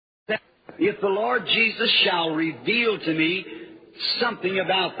if the Lord Jesus shall reveal to me something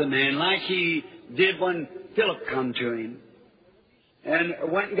about the man, like He did when Philip come to him and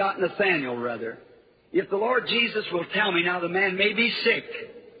went and got Nathanael, rather. If the Lord Jesus will tell me, now the man may be sick,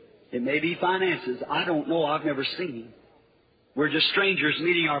 it may be finances, I don't know, I've never seen him. We're just strangers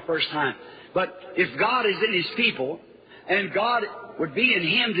meeting our first time. But if God is in His people, and God would be in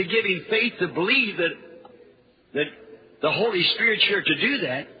him to give him faith to believe that the Holy Spirit's here to do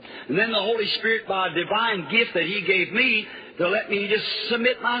that, and then the Holy Spirit, by a divine gift that He gave me, to let me just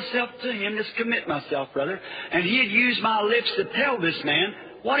submit myself to Him, just commit myself, brother, and He'd use my lips to tell this man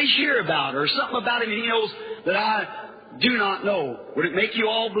what he's here about, or something about him He knows that I do not know. Would it make you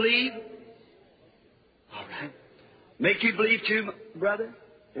all believe? All right. Make you believe too, brother?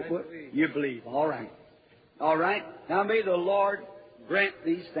 You believe. All right. All right. Now may the Lord grant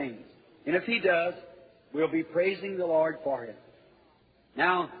these things. And if He does, we'll be praising the Lord for it.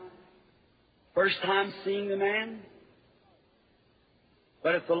 Now, first time seeing the man,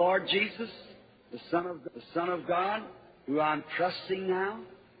 but if the Lord Jesus, the Son of God, who I'm trusting now,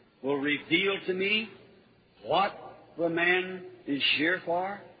 will reveal to me what the man is here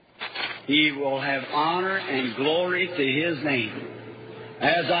for, He will have honor and glory to His name.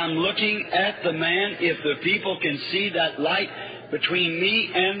 As I'm looking at the man, if the people can see that light between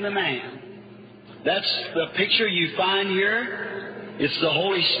me and the man, that's the picture you find here. It's the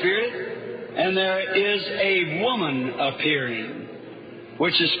Holy Spirit, and there is a woman appearing,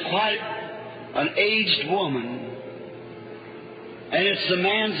 which is quite an aged woman. And it's the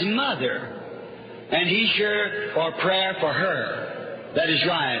man's mother. And He's here for prayer for her. That is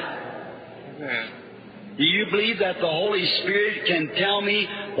right. Amen. Do you believe that the Holy Spirit can tell me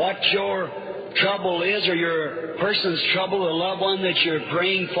what your trouble is, or your person's trouble, a loved one that you're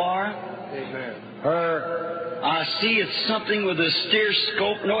praying for? Amen. I see it's something with a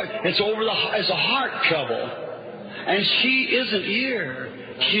stereoscope. No, it's it's a heart trouble. And she isn't here.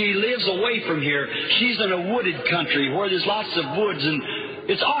 She lives away from here. She's in a wooded country where there's lots of woods, and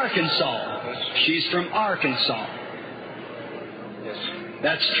it's Arkansas. She's from Arkansas. Yes.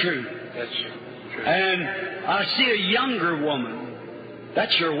 That's true. That's true. And I see a younger woman.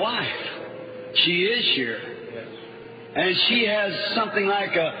 That's your wife. She is here. Yes. And she has something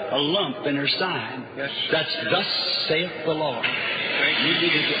like a lump in her side. Yes. That's thus saith the Lord. Thank you.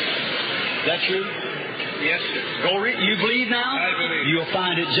 Is that true? Yes, sir. Go you believe now? I believe. You'll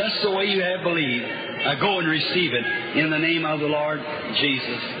find it just the way you have believed. Go and receive it in the name of the Lord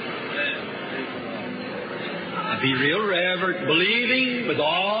Jesus. Be real reverent, believing with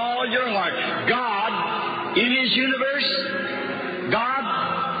all your heart. God in His universe,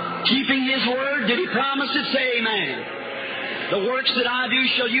 God keeping His word. Did He promise it? Say amen. The works that I do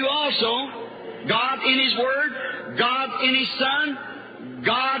shall you also. God in His word, God in His Son,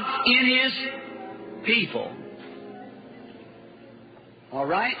 God in His people. All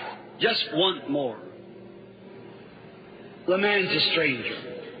right? Just one more. The man's a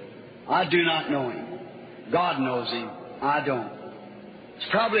stranger. I do not know him. God knows him. I don't. He's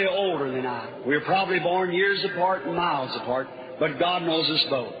probably older than I. We're probably born years apart and miles apart, but God knows us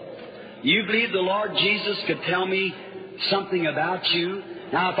both. You believe the Lord Jesus could tell me something about you?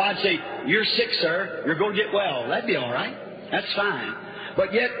 Now, if I'd say, you're sick, sir, you're going to get well, that'd be all right. That's fine.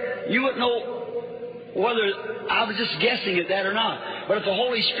 But yet, you wouldn't know whether I was just guessing at that or not. But if the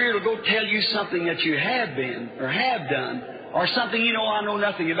Holy Spirit will go tell you something that you have been or have done, or something you know I know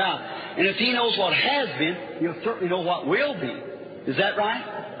nothing about, and if He knows what has been, He'll certainly know what will be. Is that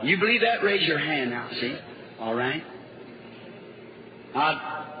right? You believe that? Raise your hand now, see? All right?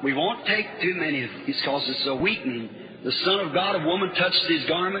 Now, we won't take too many of these because it's a weakening. The Son of God, a woman touched His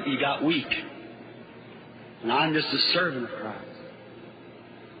garment, He got weak. And I'm just a servant of Christ.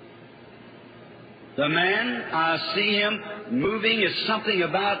 The man, I see him moving. It's something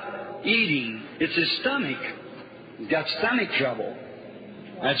about eating. It's his stomach. He's got stomach trouble.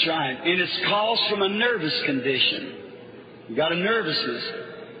 That's right. And it's caused from a nervous condition. You got a nervousness.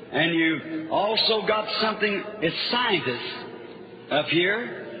 And you also got something, it's sinus up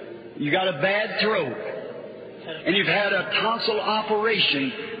here. You got a bad throat. And you've had a tonsil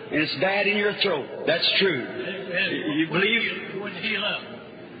operation, and it's bad in your throat. That's true. You believe? It wouldn't heal up.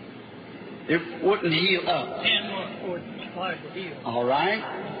 It wouldn't heal up. 10 months before it started to heal. All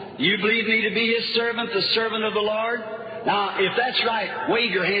right. You believe me to be His servant, the servant of the Lord? Now, if that's right,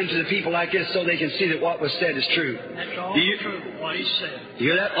 wave your hand to the people like this so they can see that what was said is true. That's all true, what he said. You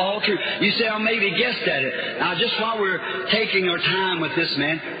hear that? All true. You say, I maybe guessed at it. Now, just while we're taking our time with this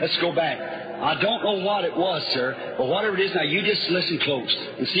man, let's go back. I don't know what it was, sir, but whatever it is now, you just listen close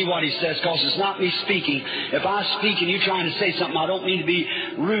and see what he says, because it's not me speaking. If I speak and you're trying to say something, I don't mean to be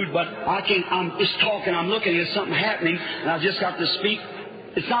rude, but I'm just talking, I'm looking at something happening, and I've just got to speak.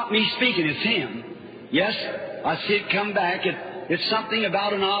 It's not me speaking, it's him. Yes, I see it come back. It's something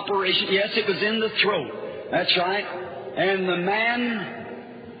about an operation. Yes, it was in the throat. That's right. And the man...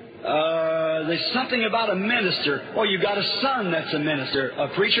 there's something about a minister. Oh, you've got a son that's a minister, a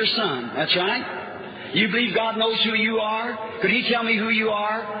preacher's son. That's right. You believe God knows who you are? Could He tell me who you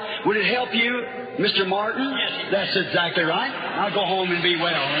are? Would it help you, Mr. Martin? Yes. That's exactly right. I'll go home and be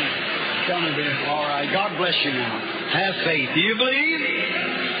well. Tell me this. All right. God bless you now. Have faith. Do you believe?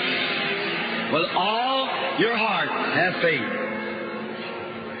 With all your heart, have faith.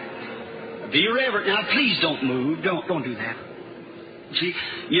 Be reverent. Now, please don't move. Don't do that. See,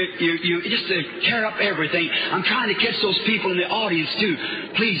 you just tear up everything. I'm trying to catch those people in the audience too.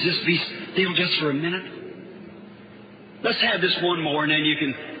 Please just be still just for a minute. Let's have this one more, and then you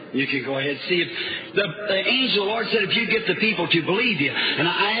can go ahead. See, if the angel of the Lord said, if you get the people to believe you, and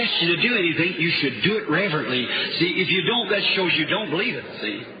I asked you to do anything, you should do it reverently. See, if you don't, that shows you don't believe it.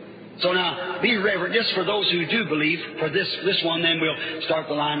 See. So now, be reverent just for those who do believe. For this one, then we'll start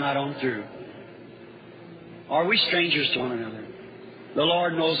the line right on through. Are we strangers to one another? The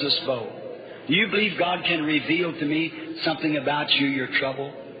Lord knows us both. Do you believe God can reveal to me something about you, your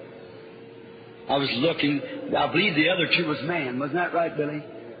trouble? I was looking. I believe the other two was man. Wasn't that right, Billy?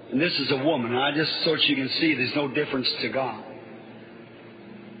 And this is a woman. I just so that you can see there's no difference to God.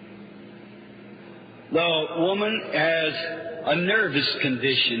 The woman has a nervous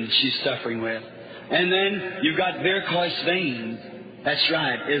condition she's suffering with. And then you've got varicose veins. That's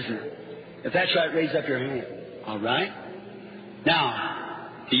right, isn't it? If that's right, raise up your hand. All right?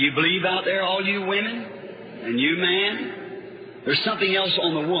 Now, do you believe out there, all you women and you man? There's something else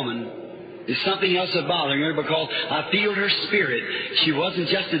on the woman. There's something else that's bothering her, because I feel her spirit. She wasn't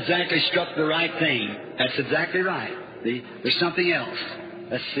just exactly struck the right thing. That's exactly right. See? There's something else.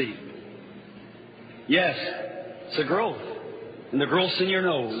 Let's see. Yes, it's a growth. And the growth's in your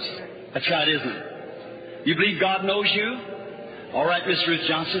nose. That's right, isn't it? You believe God knows you? All right, Miss Ruth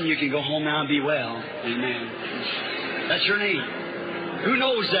Johnson, you can go home now and be well. Amen. That's your name. Who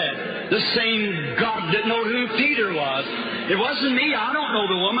knows that? The same God that knew who Peter was. It wasn't me. I don't know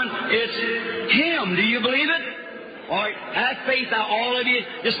the woman. It's Him. Do you believe it? All right. Have faith now, all of you.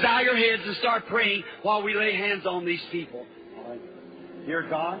 Just bow your heads and start praying while we lay hands on these people. All right. Dear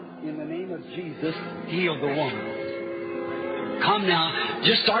God, in the name of Jesus, heal the woman. Come now.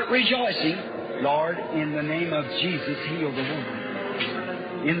 Just start rejoicing. Lord, in the name of Jesus, heal the woman.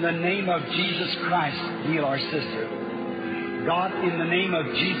 In the name of Jesus Christ, heal our sister. God, in the name of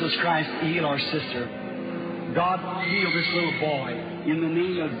Jesus Christ, heal our sister. God, heal this little boy. In the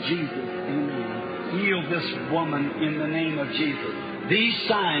name of Jesus, amen. Heal this woman in the name of Jesus. These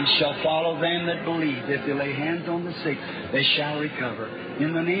signs shall follow them that believe. If they lay hands on the sick, they shall recover.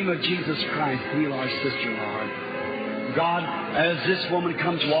 In the name of Jesus Christ, heal our sister, Lord. God, as this woman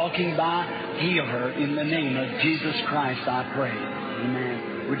comes walking by, heal her. In the name of Jesus Christ, I pray.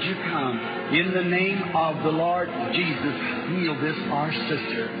 Amen. Would you come? In the name of the Lord Jesus, heal this our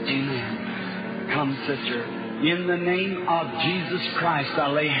sister. Amen. Come, sister. In the name of Jesus Christ, I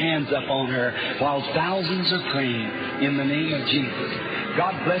lay hands up on her while thousands are praying. In the name of Jesus.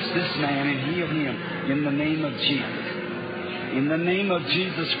 God bless this man and heal him. In the name of Jesus. In the name of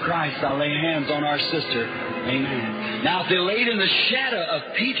Jesus Christ, I lay hands on our sister. Amen. Now, if they laid in the shadow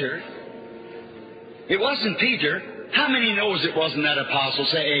of Peter, it wasn't Peter. How many knows it wasn't that apostle?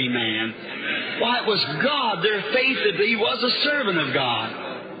 Say amen. Why, it was God. Their faith that he was a servant of God.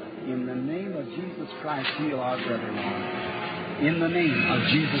 In the name of Jesus Christ, heal our brother, Lord. In the name of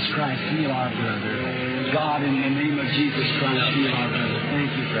Jesus Christ, heal our brother. God, in the name of Jesus Christ, heal our brother.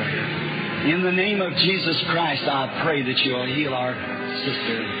 Thank you, brother. In the name of Jesus Christ, I pray that you'll heal our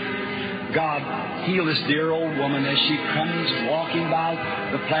sister. God, heal this dear old woman as she comes walking by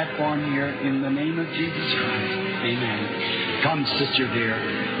the platform here. In the name of Jesus Christ. Amen. Come, sister dear.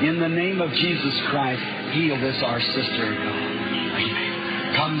 In the name of Jesus Christ, heal this our sister, God.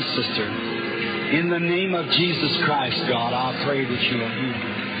 Amen. Come, sister. In the name of Jesus Christ, God, I pray that you'll heal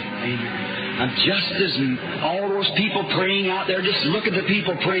her. Amen. And just as all those people praying out there, just look at the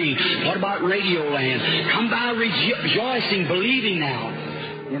people praying. What about Radio Land? Come by rejoicing, believing now.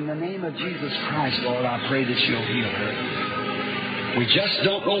 In the name of Jesus Christ, Lord, I pray that you'll heal her. We just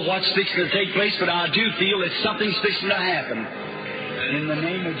don't know what's fixing to take place, but I do feel that something's fixing to happen. In the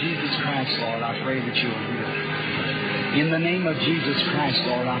name of Jesus Christ, Lord, I pray that you'll heal her. In the name of Jesus Christ,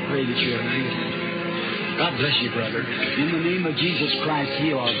 Lord, I pray that you'll heal her. God bless you, brother. In the name of Jesus Christ,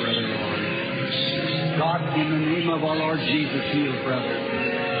 heal our brother, Lord. God, in the name of our Lord Jesus, heal brother.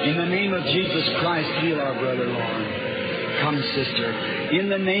 In the name of Jesus Christ, heal our brother, Lord. Come, sister. In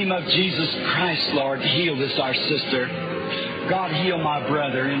the name of Jesus Christ, Lord, heal this, our sister. God, heal my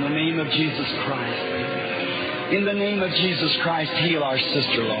brother in the name of Jesus Christ. In the name of Jesus Christ, heal our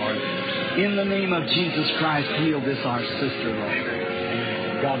sister, Lord. In the name of Jesus Christ, heal this, our sister,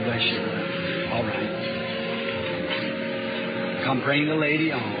 Lord. God bless you, brother. All right. Come bring the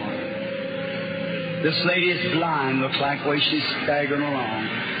lady on. This lady is blind, looks like the way she's staggering along.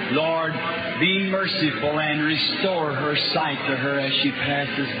 Lord, be merciful and restore her sight to her as she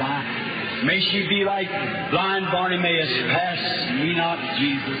passes by. May she be like blind Bartimaeus, pass me not,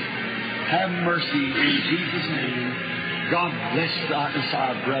 Jesus. Have mercy in Jesus' name. God bless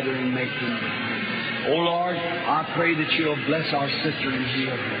our brother and make him. Oh Lord, I pray that you'll bless our sister and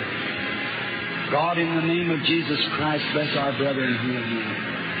heal her. God, in the name of Jesus Christ, bless our brother and heal him.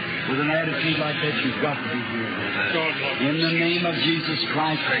 With an attitude like that, you've got to be healed. In the name of Jesus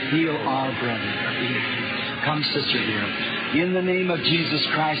Christ, heal our brother. Come, sister dear. In the name of Jesus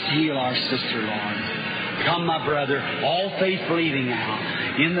Christ, heal our sister, Lord. Come, my brother. All faith believing now.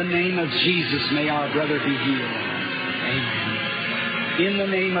 In the name of Jesus, may our brother be healed. Amen. In the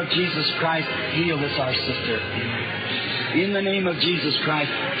name of Jesus Christ, heal this, our sister. In the name of Jesus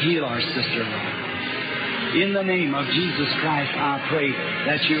Christ, heal our sister, Lord. In the name of Jesus Christ, I pray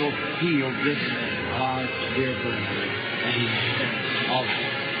that you'll heal this our dear brother. Amen.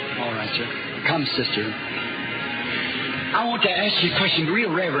 All right, sir. Come, sister. I want to ask you a question,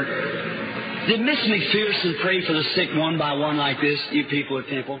 real reverent. Did Miss McPherson pray for the sick one by one like this, you people at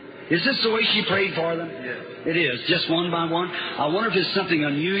Temple? Is this the way she prayed for them? Yes. It is, just one by one. I wonder if it's something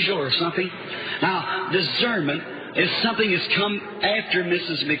unusual or something. Now, discernment is something that's come after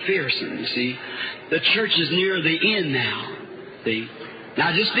Mrs. McPherson, you see. The church is near the end now, see.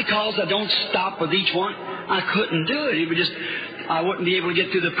 Now, just because I don't stop with each one, I couldn't do it. I wouldn't be able to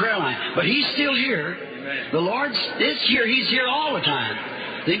get through the prayer line. But He's still here. Amen. The Lord is here. He's here all the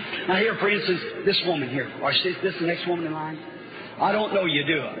time. See? Now, here, for instance, this woman here. Or is this the next woman in line? I don't know you,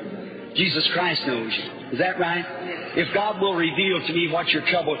 do I? Jesus Christ knows you. Is that right? If God will reveal to me what your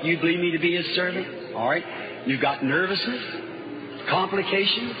trouble, you believe me to be His servant? All right. You've got nervousness,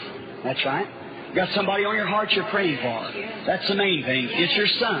 complications. That's right. You've got somebody on your heart you're praying for. That's the main thing. It's your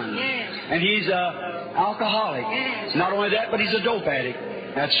son. And he's an alcoholic. Not only that, but he's a dope addict.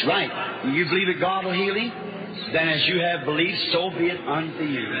 That's right. You believe that God will heal him? Then as you have believed, so be it unto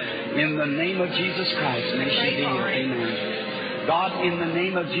you. In the name of Jesus Christ, may she be healed. Amen. God, in the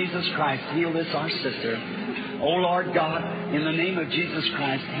name of Jesus Christ, heal this our sister. Oh Lord God, in the name of Jesus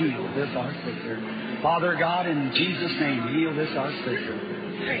Christ, heal this our sister. Father God, in Jesus' name, heal this our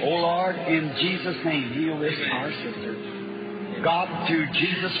sister. Oh Lord, in Jesus' name, heal this our sister. God, through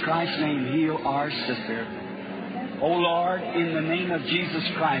Jesus Christ's name, heal our sister. Oh Lord, in the name of Jesus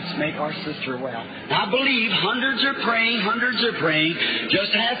Christ, make our sister well. I believe hundreds are praying.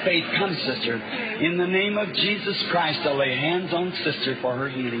 Just have faith. Come, sister. In the name of Jesus Christ, I'll lay hands on sister for her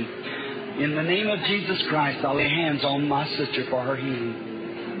healing. In the name of Jesus Christ, I'll lay hands on my sister for her healing.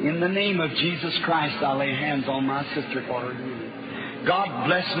 In the name of Jesus Christ, I'll lay hands on my sister for her healing. God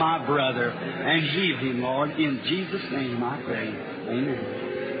bless my brother and heal him, Lord. In Jesus' name I pray. Amen.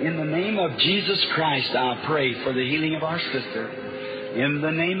 In the name of Jesus Christ, I pray for the healing of our sister. In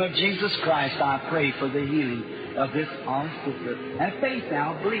the name of Jesus Christ, I pray for the healing of this our sister. Have faith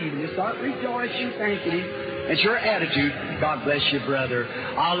now, believe, and start rejoicing, thanking Him. It's your attitude. God bless you, brother.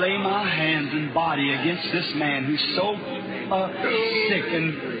 I'll lay my hands and body against this man who's so sick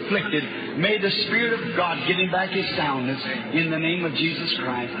and afflicted. May the Spirit of God give him back his soundness in the name of Jesus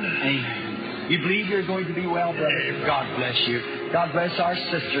Christ. Amen. You believe you're going to be well, brother? God bless you. God bless our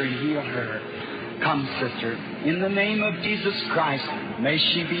sister and heal her. Come, sister. In the name of Jesus Christ, may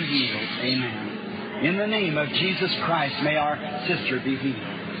she be healed. Amen. In the name of Jesus Christ, may our sister be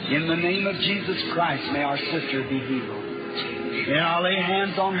healed. In the name of Jesus Christ, may our sister be healed. And I'll lay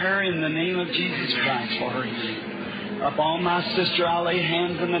hands on her in the name of Jesus Christ for her healing. Upon my sister, I'll lay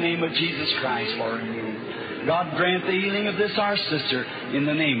hands in the name of Jesus Christ for her healing. God grant the healing of this our sister in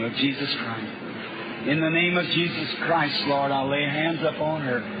the name of Jesus Christ. In the name of Jesus Christ, Lord, I'll lay hands upon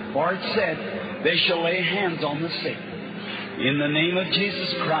her. For it said, they shall lay hands on the sick. In the name of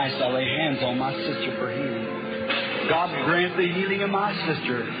Jesus Christ, I'll lay hands on my sister for healing. God grant the healing of my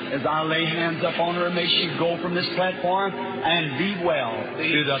sister as I lay hands upon her. May she go from this platform and be well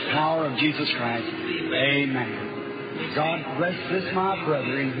through the power of Jesus Christ. Amen. God bless this my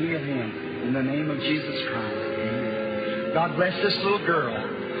brother and heal him in the name of Jesus Christ. Amen. God bless this little girl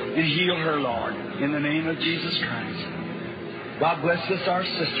and heal her, Lord, in the name of Jesus Christ. God bless this our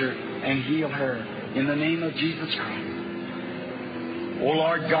sister and heal her in the name of Jesus Christ. O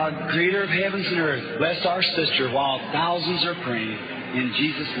Lord God, Creator of heavens and earth, bless our sister while thousands are praying. In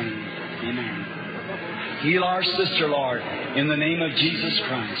Jesus' name, amen. Heal our sister, Lord, in the name of Jesus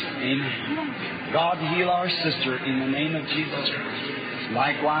Christ. Amen. God, heal our sister in the name of Jesus Christ.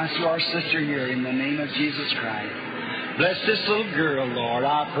 Likewise to our sister here in the name of Jesus Christ. Bless this little girl, Lord.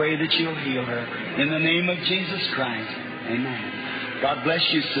 I pray that you'll heal her in the name of Jesus Christ. Amen. God bless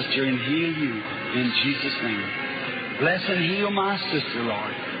you, sister, and heal you in Jesus' name. Bless and heal my sister,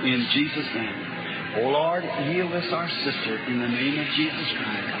 Lord, in Jesus' name. Oh, Lord, heal this our sister in the name of Jesus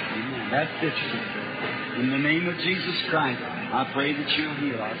Christ. Amen. That's it, sister. In the name of Jesus Christ, I pray that you'll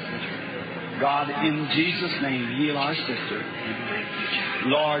heal our sister. God, in Jesus' name, heal our sister. Amen.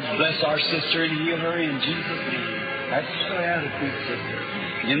 Lord, bless our sister and heal her in Jesus' name. That's the attitude, sister.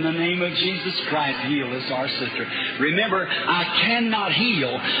 In the name of Jesus Christ, heal this our sister. Remember, I cannot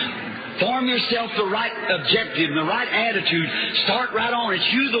heal. Form yourself the right objective and the right attitude. Start right on.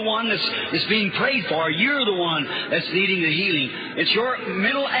 It's you the one that's being prayed for. You're the one that's needing the healing. It's your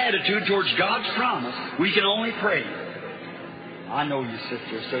mental attitude towards God's promise. We can only pray. I know you,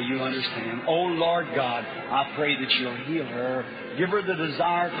 sister, so you understand. Oh, Lord God, I pray that you'll heal her. Give her the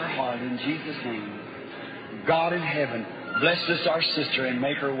desire of her heart in Jesus' name. God in heaven, bless this our sister and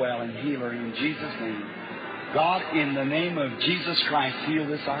make her well and heal her in Jesus' name. God, in the name of Jesus Christ, heal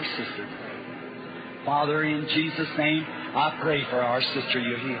this our sister. Father, in Jesus' name, I pray for our sister,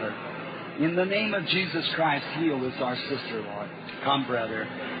 you heal her. In the name of Jesus Christ, heal this our sister, Lord. Come, brother.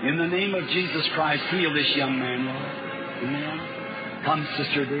 In the name of Jesus Christ, heal this young man, Lord. Amen. Come,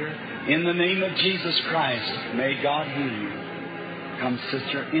 sister dear. In the name of Jesus Christ, may God heal you. Come,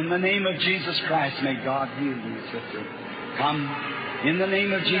 sister. In the name of Jesus Christ, may God heal you, sister. Come. In the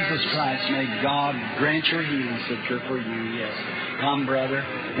name of Jesus Christ, may God grant your healing, sister, for you, yes. Come, brother.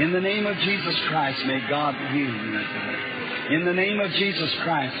 In the name of Jesus Christ, may God heal you. In the name of Jesus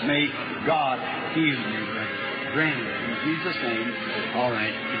Christ, may God heal you, brother. Grant it in Jesus' name. All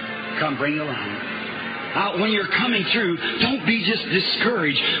right. Come, bring the line. When you're coming through, don't be just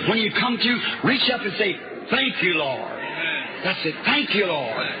discouraged. When you come through, reach up and say, thank you, Lord. That's it. Thank you,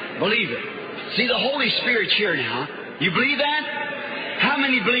 Lord. Believe it. See, the Holy Spirit's here now. You believe that? How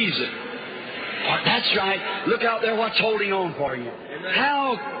many believes it? Oh, that's right. Look out there what's holding on for you. Amen.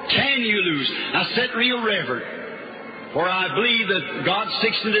 How can you lose? Now sit real reverent. For I believe that God's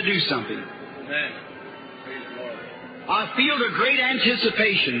fixing to do something. Amen. I feel a great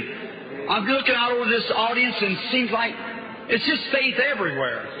anticipation. I'm looking out over this audience and it seems like it's just faith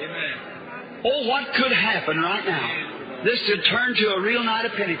everywhere. Amen. Oh, what could happen right now? This could turn to a real night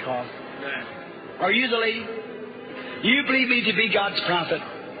of Pentecost. Amen. Are you the lady? You believe me to be God's prophet.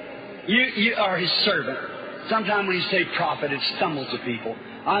 You are His servant. Sometimes when you say prophet, it stumbles to people.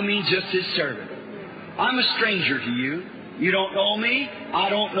 I mean just His servant. I'm a stranger to you. You don't know me. I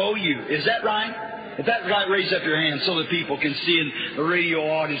don't know you. Is that right? If that's right, raise up your hand so that people can see in the radio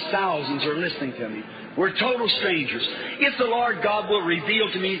audience. Thousands are listening to me. We're total strangers. If the Lord God will reveal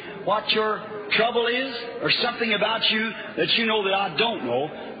to me what your trouble is or something about you that you know that I don't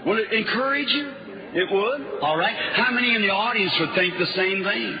know, will it encourage you? It would? All right. How many in the audience would think the same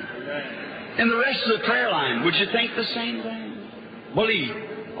thing? And the rest of the prayer line, would you think the same thing? Believe.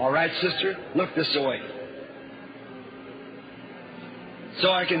 All right, sister, look this way.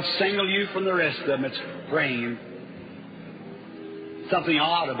 So I can single you from the rest of them. It's praying. Something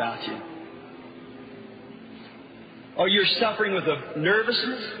odd about you. Or you're suffering with a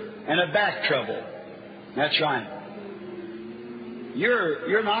nervousness and a back trouble. That's right.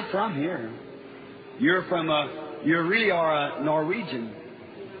 You're not from here. You really are a Norwegian.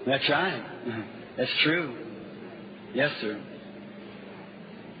 That's right. That's true. Yes, sir.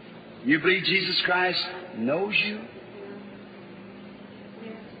 You believe Jesus Christ knows you?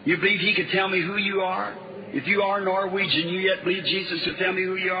 You believe He could tell me who you are? If you are Norwegian, you yet believe Jesus could tell me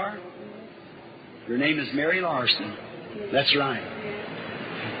who you are? Your name is Mary Larson. That's right.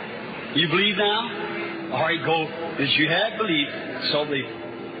 You believe now? All right, go. As you have believed, so believe.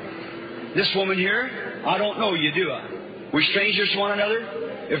 This woman here, I don't know you, do I? We're strangers to one another.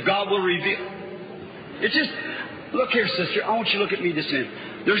 If God will reveal. It's just, look here, sister, I want you to look at me this minute.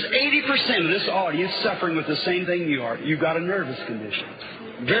 There's 80% of this audience suffering with the same thing you are. You've got a nervous condition.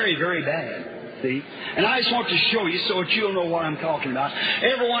 Very, very bad. See? And I just want to show you so that you'll know what I'm talking about.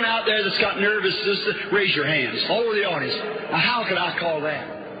 Everyone out there that's got nervousness, raise your hands. All over the audience. Now, how could I call that?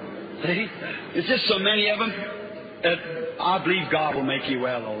 See? It's just so many of them that I believe God will make you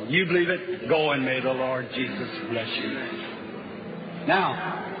well, Lord. You believe it? Go and may the Lord Jesus bless you.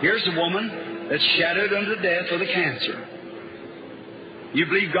 Now, here's a woman that's shadowed unto death with a cancer. You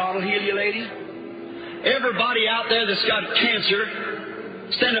believe God will heal you, lady? Everybody out there that's got cancer,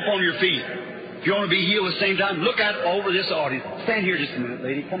 stand up on your feet. If you want to be healed at the same time, look out over this audience. Stand here just a minute,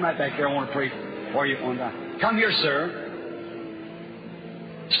 lady. Come right back here. I want to pray for you one time. Come here, sir.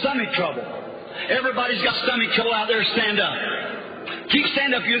 Stomach trouble. Everybody's got stomach trouble out there. Stand up. Keep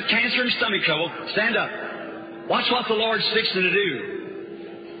stand up. You have cancer and stomach trouble. Stand up. Watch what the Lord's fixing to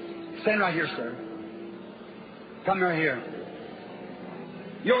do. Stand right here, sir. Come right here.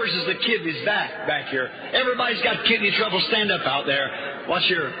 Yours is the kidneys back here. Everybody's got kidney trouble. Stand up out there. Watch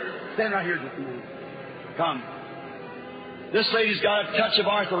here. Stand right here just a minute. Come. This lady's got a touch of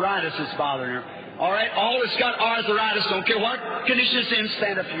arthritis that's bothering her. All right? All that's got arthritis, don't care what condition it's in,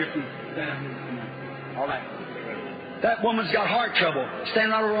 stand up to your feet. Stand up to your feet. All right. That woman's got heart trouble.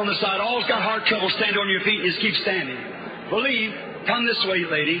 Stand right over on the side. All's got heart trouble. Stand on your feet and just keep standing. Believe. Come this way,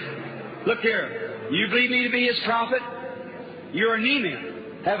 lady. Look here. You believe me to be His prophet? You're anemia.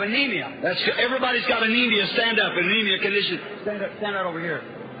 Have anemia. That's everybody's got anemia. Stand up. Anemia condition. Stand up. Stand right over here.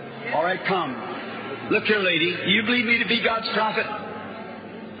 All right, come. Look here, lady. You believe me to be God's prophet?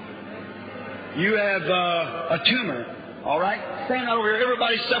 You have a tumor. All right? Stand right over here.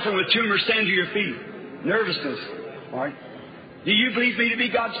 Everybody's suffering with tumors. Stand to your feet. Nervousness. All right? Do you believe me to be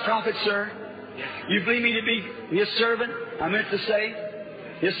God's prophet, sir? You believe me to be His servant? I meant to say,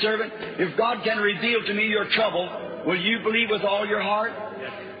 His servant. If God can reveal to me your trouble, will you believe with all your heart?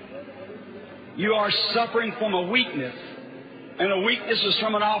 You are suffering from a weakness. And a weakness is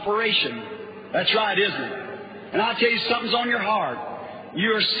from an operation. That's right, isn't it? And I'll tell you, something's on your heart.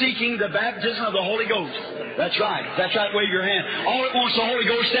 You are seeking the baptism of the Holy Ghost. That's right. That's right. Wave your hand. All at once, the Holy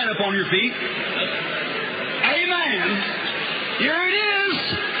Ghost, stand up on your feet. Amen. Here it is.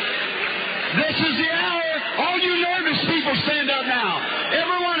 This is the hour. All you nervous people, stand up now.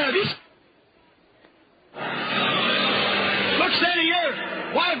 Every one of you. Look, standing here.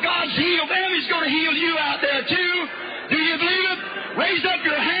 While God's healed them, He's going to heal you out there too. Do you believe it? Raise up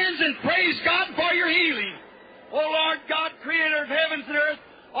your hands and praise God for your healing. O Lord God, Creator of heavens and earth,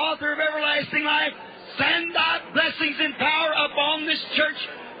 Author of everlasting life, send Thy blessings and power upon this church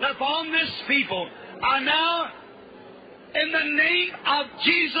and upon this people. I now, in the name of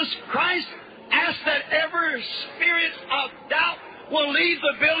Jesus Christ, ask that every spirit of doubt will leave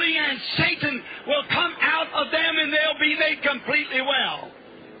the building and Satan will come out of them and they'll be made completely well.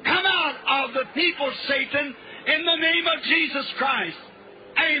 Come out of the people, Satan, in the name of Jesus Christ.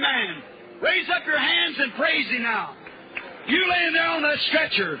 Amen. Raise up your hands and praise Him now. You laying there on that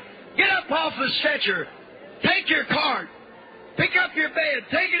stretcher, get up off the stretcher. Take your cart. Pick up your bed.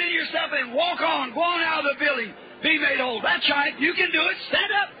 Take it in yourself and walk on. Go on out of the building. Be made whole. That's right. You can do it.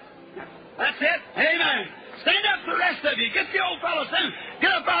 Stand up. That's it. Amen. Stand up, the rest of you. Get the old fellow. Get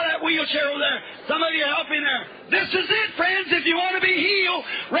up out of that wheelchair over there. Some of you helping there. This is it, friends. If you want to be healed,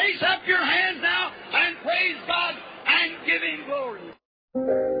 raise up your hands now and praise God and give Him glory.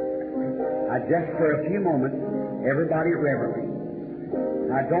 Just for a few moments, everybody reverently.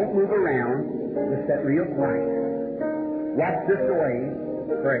 Now don't move around. Just sit real quiet. Watch this way.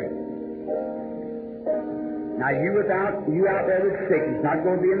 Pray. Now you out there that's sick, it's not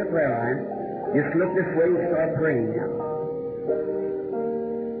going to be in the prayer line. Just look this way and start praying now.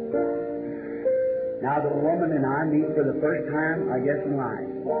 Now the woman and I meet for the first time, I guess, in life.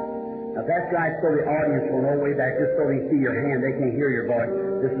 Now, if that's right, so the audience will know way back, just so they see your hand, they can't hear your voice.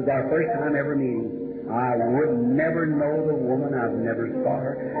 This is our first time ever meeting. I would never know the woman. I've never saw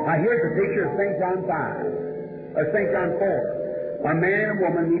her. Now, here's a picture of St. John 5, or St. John 4. A man and a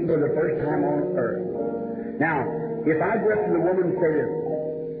woman meet for the first time on earth. Now, if I go up to the woman and say this,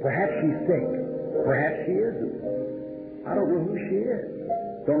 perhaps she's sick, perhaps she isn't. I don't know who she is.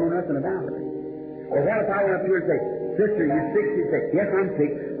 Don't know nothing about her. Or what if I went up to her and say, sister, you're sick? She'd say, yes, I'm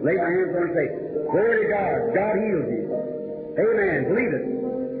sick. Lay my hands on her and say, glory to God. God heals you. Amen. Believe it.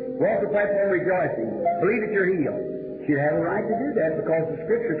 Walk the platform rejoicing. Believe that you're healed. She'd have a right to do that because the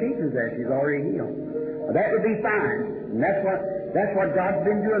Scripture teaches that she's already healed. Well, that would be fine. And that's what God's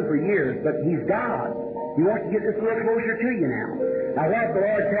been doing for years. But He's God. He wants to get this a little closer to you now. Now, what if the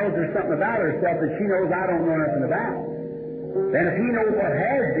Lord tells her something about herself that she knows I don't know nothing about? Then if He knows what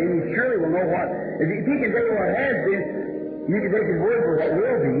has been, He surely will know what... If He can tell you what has been, you can take His word for what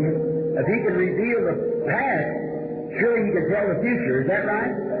will be. If He can reveal the past, surely He can tell the future. Is that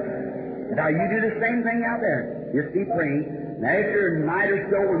right? Now, you do the same thing out there. Just be praying. Now, after a night or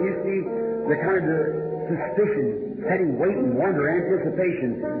so, when you see the kind of the suspicion, setting, waiting, wonder,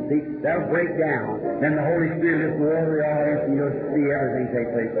 anticipation, that'll break down. Then the Holy Spirit will go over the audience and you'll see everything take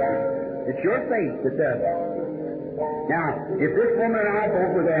place. It's your faith that does it. Now, if this woman and I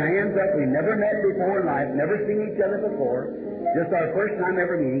both with our hands up, we've never met before in life, never seen each other before, Just our first time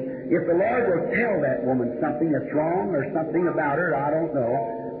ever meeting. If the Lord will tell that woman something that's wrong or something about her, I don't know,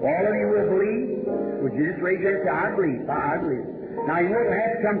 all of you will believe? Would you just raise your hand and say, I believe, I believe. Now, you know it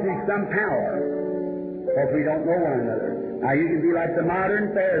has to come through some power, because we don't know one another. Now, you can be like the modern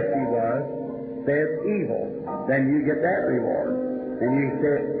Pharisee was, say it's evil, then you get that reward. And you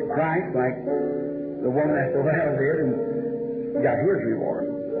say Christ, like the woman at the well did, and got his reward.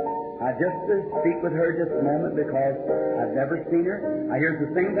 I just speak with her just a moment because I've never seen her. Here's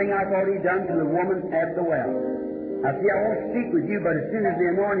the same thing I've already done to the woman at the well. I see, I won't speak with you, but as soon as the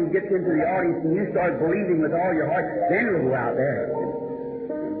anointing gets into the audience and you start believing with all your heart, then it'll go out there.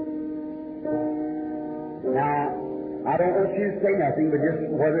 Now, I don't want you to say nothing, but just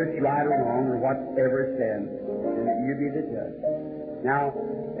whether it's right or wrong or whatever it says, and you be the judge. Now,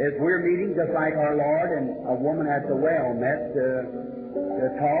 as we're meeting, just like our Lord and a woman at the well met to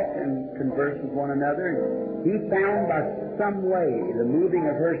talk and converse with one another, and He found by some way the moving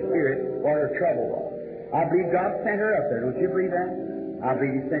of her spirit what her trouble was. I believe God sent her up there. Don't you believe that? I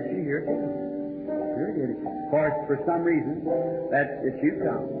believe He sent you here too. Sure He did. For some reason that you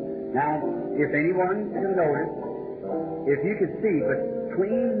come. Now, if anyone can notice, if you could see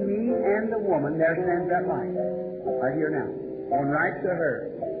between me and the woman, there stands that light right here now, going right to her.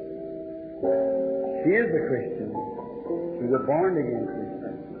 She is a Christian. She's a born-again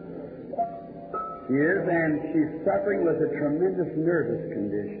Christian. She is, and she's suffering with a tremendous nervous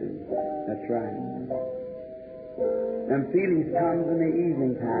condition. That's right. Them feelings comes in the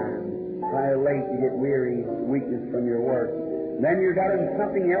evening time. Kind of late, you get weary, weakness from your work. Then you've got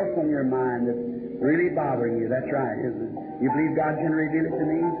something else on your mind that's really bothering you. That's right, isn't it? You believe God can reveal it to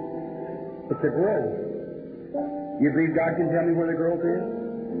me? It's a growth. You believe God can tell me where the growth is?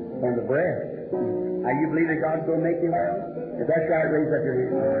 It's on the breast. Now, you believe that God's going to make you well? If that's right, raise up your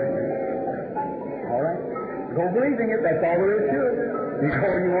hand. All right. Go believing it. That's all there is to it. You go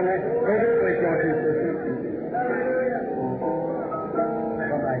and you want that. Go this way, don't you, sister?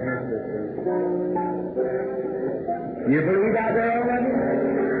 Come right here, sister. You believe out there already?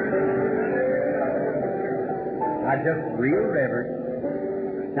 I just real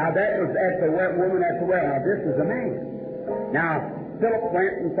reverent. Now, that was at the woman at the well. Now, this is a man. Now, Philip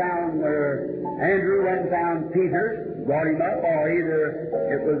went and found, Andrew went and found Peter, brought him up, or either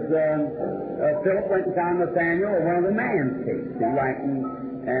it was Philip went and found Nathaniel, or one of the man's cases, like in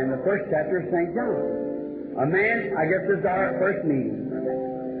the first chapter of St. John. A man, I guess this is our first meeting.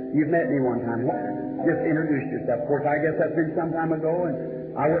 You've met me one time. Just introduce yourself. Of course, I guess that's been some time ago,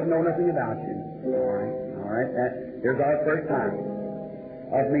 and I wouldn't know nothing about you. All right. Here's our first time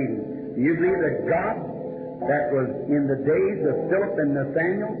of meeting. Do you believe that God that was in the days of Philip and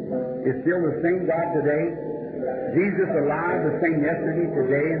Nathaniel is still the same God today? Jesus alive, the same yesterday,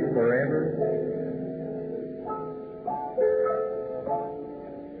 today, and forever?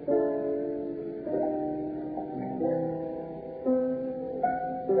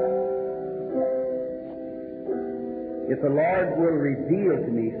 If the Lord will reveal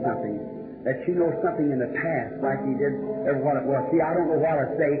to me something, that you know something in the past, like He did, what it was. See, I don't know what to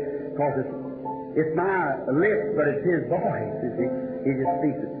say, because it's my lips, but it's His voice, you see. He just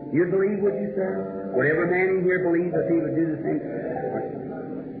speaks it. You believe, would you, sir? Would every man in here believe that he would do the same?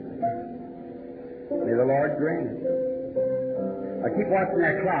 May the Lord grant it. I keep watching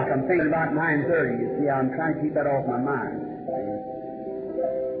that clock. I'm thinking about 9:30. You see, I'm trying to keep that off my mind.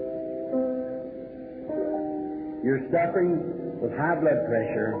 You're suffering with high blood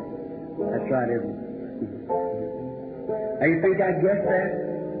pressure. That's right, isn't it? Now, you think I'd guess that?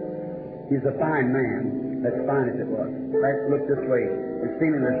 He's a fine man. That's fine as it was. Let's look this way. It's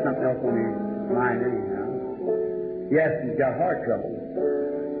seeming there's something else on his mind anyhow. Yes, he's got heart trouble.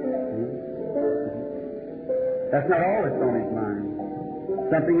 That's not all that's on his mind.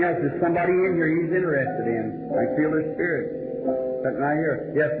 Something else. There's somebody in here he's interested in. I feel their spirit. Something right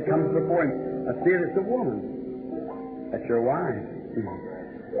here. Yes, it comes before him. I see it. It's a woman. That's your wife.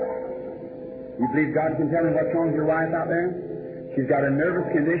 You believe God can tell me what's wrong with your wife out there? She's got a nervous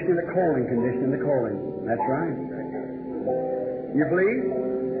condition and a colon condition in the colon. That's right. You believe?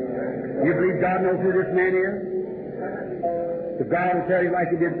 You believe God knows who this man is? If God will tell you like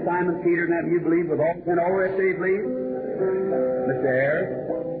He did Simon Peter and that, you believe with all and all the rest of you believe? Mr. Ayers?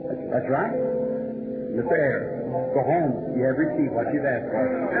 That's right. Mr. Ayers, go home. You have received what you've asked for.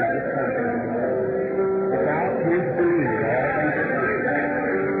 Without His believing, all things are done.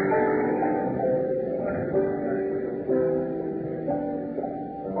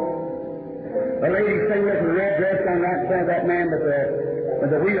 The lady sitting with the red dress on that side of that man with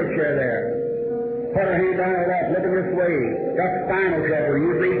the wheelchair there. Put her hand down her lap, looking this way. Got spinal trouble.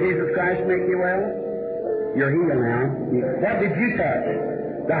 You believe Jesus Christ make you well? You're healed now. What did you touch?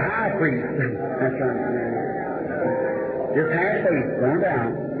 The high priest. That's right. Just have faith. Going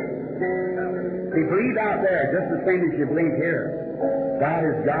down. See, believe out there just the same as you believe here. God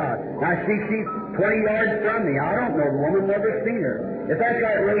is God. Now, she's 20 yards from me. I don't know the woman, never seen her. If that's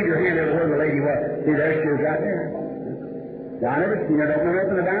right, raise your hand over where the lady was. See, there she is right there. Now, I never seen her, don't know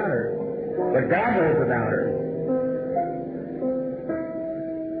nothing about her. But God knows about her.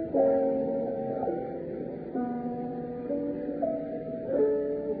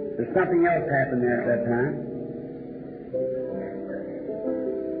 There's something else happened there at that time.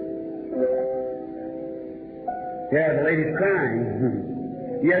 Yeah, the lady's crying.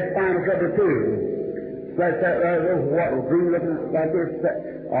 He has spinal trouble too. That's what green looking like this.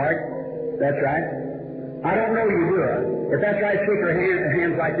 All right, that's right. I don't know you, do I? If that's right, shake your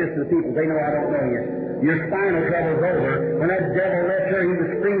hands like this to the people. They know I don't know you. Your spinal trouble's over. When that devil left her, he was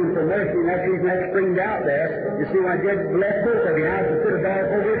screaming for mercy, and that's the reason that screamed out there. You see, when I did left both of you, now it's a sit of dark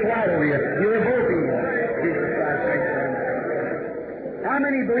over, it's light over you. You were both evil. Jesus Christ, thank you. How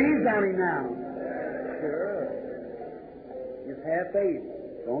many believes on him now? Sure. Just have faith.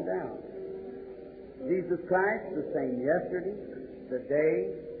 Don't doubt. Jesus Christ, the same yesterday, today,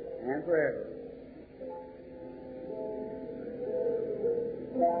 and forever.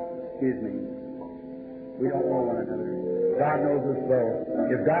 Excuse me. We don't know one another. God knows us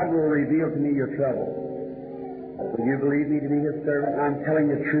both. If God will reveal to me your trouble, will you believe me to be His servant? I'm telling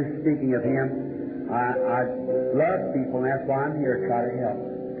the truth, speaking of Him. I love people, and that's why I'm here to try to help.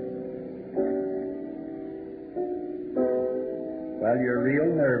 Well, you're real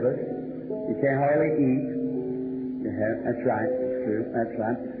nervous. You can't hardly eat. That's right. It's true. That's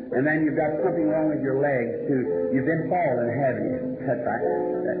right. And then you've got something wrong with your legs, too. You've been falling, haven't you? That's right.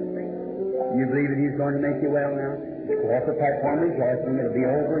 You believe that He's going to make you well now? Walk the platform rejoicing. It'll be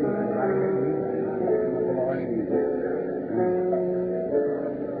over.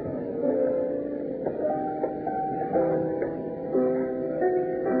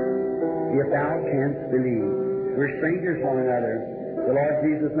 If thou canst believe. We're strangers one another. The Lord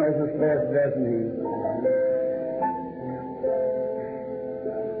Jesus knows us both, doesn't He?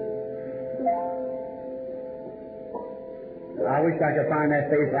 I wish I could find that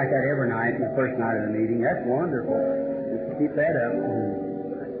face like that every night, the first night of the meeting. That's wonderful. Just keep that up.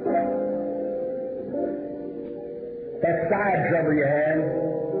 That side trouble you had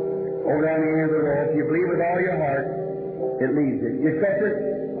over on the end of the road, if you believe with all your heart, it leaves it. You accept it?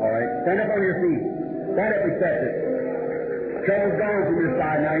 All right. Stand up on your feet. Stand up, accept it. Trouble's gone from your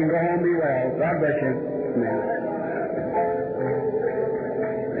side now. You can go home and be well. God bless you. Amen.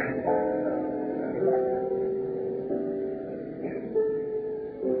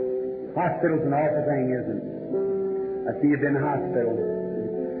 Hospital's an awful thing, isn't it? I see you've been in the hospital.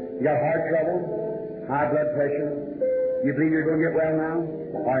 You got heart trouble, high blood pressure. You believe you're going to get well now?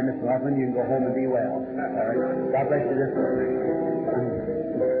 All right, Mr. Hoffman, you can go home and be well. All right. God bless you this way.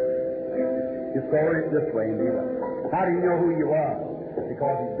 Just go this way and be well. How do you know who you are?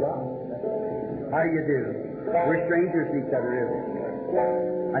 Because He's God. How do you do? We're strangers to each other, isn't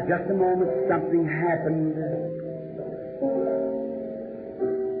it? At just a moment, something happened.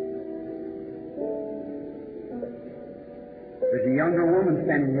 There's a younger woman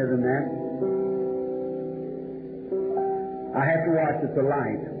standing here than that. I have to watch at the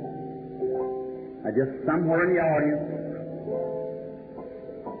light. I just somewhere in the audience.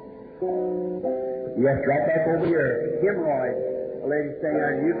 Yes, right back over here. Hemorrhoids. A lady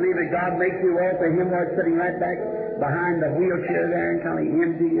saying, you believe that God makes you well? The hemorrhoid sitting right back behind the wheelchair there and kind of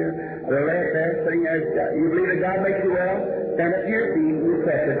empty here. The left there sitting there. You believe that God makes you well? Stand up to your feet and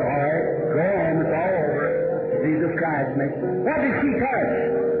accept it. All right. Go home. It's all over. Jesus Christ makes it. What did she touch?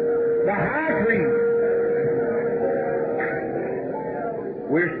 The high priest.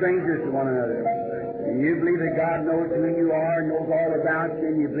 We're strangers to one another. And you believe that God knows who you are, knows all about you,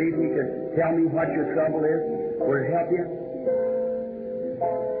 and you believe He could tell me what your trouble is, or help you?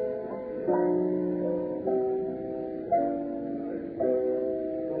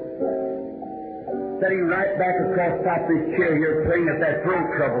 Sitting right back across top of this chair here, praying at that throat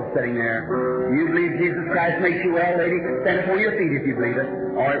trouble sitting there. You believe Jesus Christ makes you well, lady? Stand up on your feet if you believe it.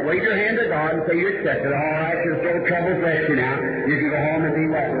 All right, wave your hand to God and say you accept it. All right, your throat trouble's left you now. You can go home and be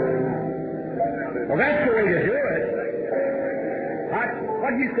well. Well, that's the way to do it.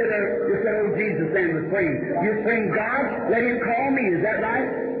 What you said there? You said, oh, Jesus, then was praying. You're praying, God, let Him call me. Is that right?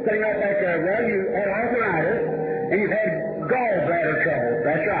 Sitting right back there. Well, you had arthritis, and you've had gallbladder trouble.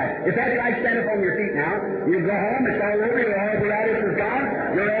 That's right. If that's right, stand up on your feet now. You go home, it's all over. Your arthritis is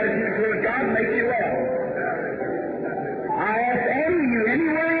gone. Your attitude toward God makes you well. I ask any of you,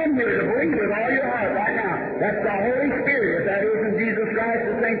 anywhere in here, to believe with all your heart right now. That's the Holy Spirit. If that isn't Jesus Christ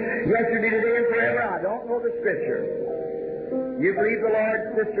the same yesterday, today, and forever, I don't know the Scripture. You believe the Lord,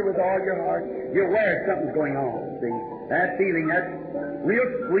 sister, with all your heart. You're aware something's going on. See, that feeling, that's real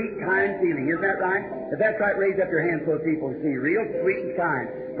sweet, kind feeling. Isn't that right? If that's right, raise up your hand so people see. Real sweet and kind.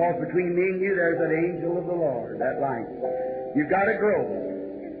 Because between me and you, there's an angel of the Lord. That light. You've got a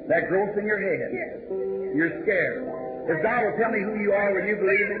growth. That growth in your head. You're scared. If God will tell me who you are, will you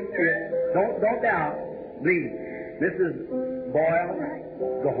believe Him? Don't doubt. Believe. Mrs. Boyle,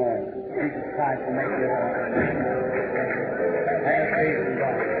 go home. Jesus Christ will make you home. Have faith in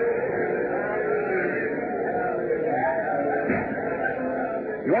God.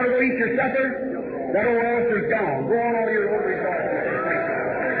 You want to go eat your supper? That old ulcer's gone. Go on all your old rejoicing.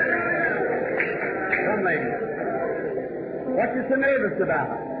 Come, lady. What's you so nervous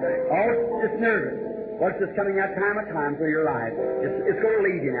about? Oh, just nervous. What's just coming that time of time through your life? It's going to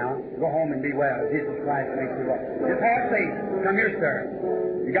leave you now. Go home and be well. Jesus Christ makes you well. Just have faith. Come here, sir.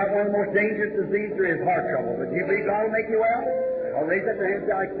 You got one of the most dangerous diseases there is, heart trouble. But do you believe God will make you well? I'll raise up your hands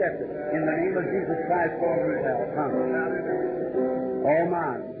and I'll accept it. In the name of Jesus Christ, for you well. Come. Oh,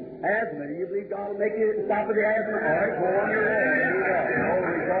 my. Asthma. Do you believe God will make you stop with the asthma? All right, go on your way. Be well. Oh,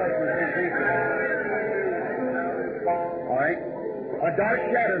 rejoice in His name. All right. A dark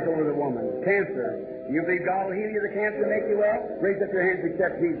shadow's over the woman. Cancer. Do you believe God will heal you the cancer and make you well? Raise up your hands and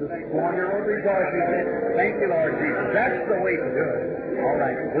accept Jesus. Go on your own rejoicing. Thank you, Lord Jesus. That's the way to do it. All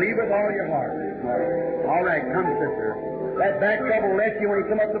right. Believe with all your heart. All right. Come, sister. That back trouble will let you when you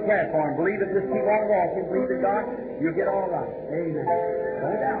come up the platform. Believe it. Just keep on walking. Believe in God. You'll get all right. Amen.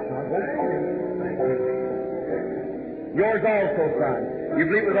 Don't doubt. Yours also, son. You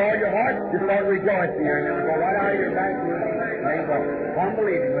believe with all your heart, just start rejoicing here and then go right out of your back. There you go. Come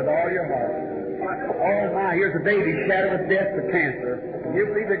believing with all your heart. Oh my, here's a baby shadowed with death for cancer. You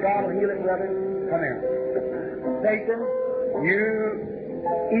believe that God will heal it, brother? Come here. Satan, you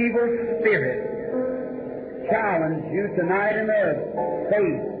evil spirit, challenge you tonight in the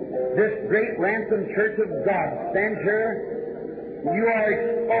faith. This great ransom church of God stands here. You are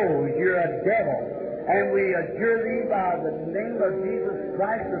exposed. You're a devil. And we adjure thee by the name of Jesus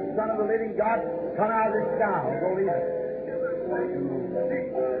Christ, the Son of the living God, come out of this style. Go leave it.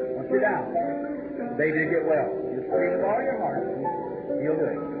 Now sit down. Baby, get well. Just pray with all your heart. You'll do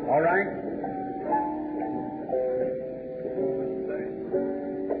it. All right?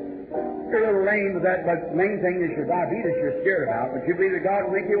 You're a little lame with that, but the main thing is your diabetes you're scared about. But you believe that God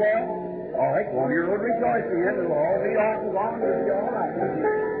will make you well? All right, go on your road rejoicing, and it'll all be off as long as it'll be all right.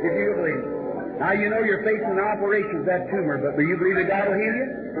 If you believe. Now you know you're facing an operation of that tumor, but do you believe that God will heal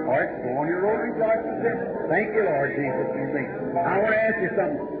you? All right, go on your road rejoicing. Thank you, Lord Jesus. I want to ask you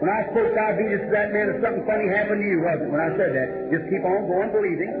something. When I spoke diabetes to that man, if something funny happened to you, wasn't it? When I said that, just keep on going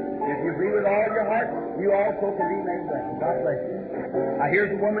believing. If you believe with all your heart, you also can be made well. God bless you. Now here's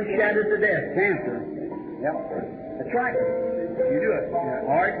a woman shattered to death, cancer. Yep, that's right. You do it.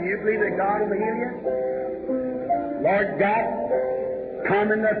 All right, do you believe that God will heal you? Lord God,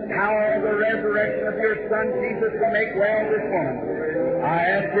 come in the power of the resurrection of your Son, Jesus, to make well this woman. I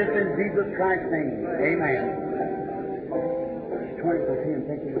ask this in Jesus Christ's name. Amen. 20 for 10,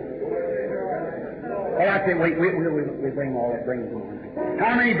 thank you. Well, I say, wait, we bring all that brings them.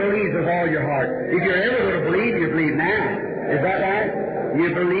 How many believes with all your heart? If you're ever going to believe, you believe now. Is that right?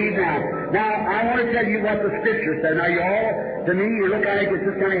 You believe now. Now, I want to tell you what the Scripture says. Now, you all, to me, you look at it, it's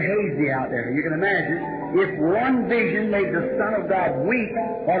just kind of hazy out there. You can imagine, if one vision made the Son of God weak,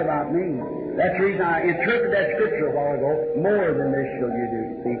 what about me? That's the reason I interpreted that Scripture a while ago. More than this shall you do,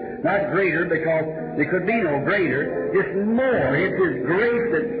 see. Not greater, because there could be no greater. Just more. It's His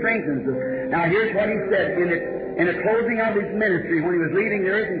grace that strengthens us. Now, here's what He said in the closing of His ministry when He was leaving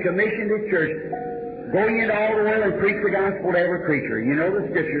the earth and commissioned His church. Going into all the world and preach the gospel to every creature. You know the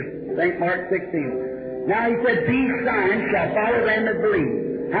Scriptures, St. Mark 16. Now He said, these signs shall follow them that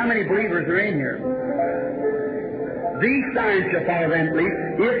believe. How many believers are in here? These signs shall follow them that believe.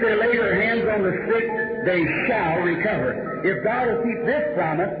 If they lay their hands on the sick, they shall recover. If God will keep this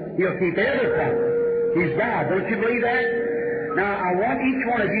promise, He'll keep every promise. He's God. Don't you believe that? Now, I want each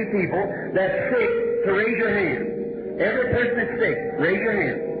one of you people that's sick to raise your hand. Every person that's sick, raise your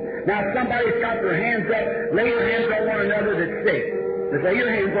hand. Now, if somebody's got their hands up, lay your hands on one another that's sick. Just lay your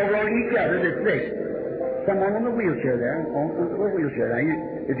hands over on each other that's sick. Someone on the wheelchair there, on the wheelchair. Now,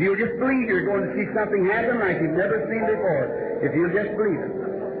 if you'll just believe, you're going to see something happen like you've never seen before. If you'll just believe it.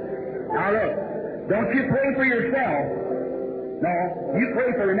 Now, look, don't you pray for yourself. No, you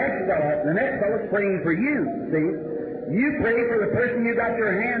pray for the next fellow. The next fellow's praying for you, see. You pray for the person you got your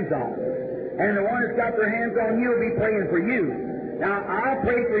hands on. And the one that's got their hands on you will be praying for you. Now, I'll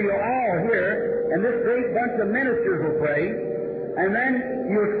pray for you all here and this great bunch of ministers will pray, and then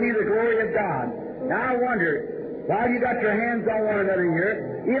you'll see the glory of God. Now I wonder, while you got your hands on one another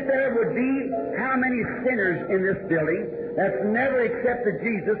here, if there would be how many sinners in this building that's never accepted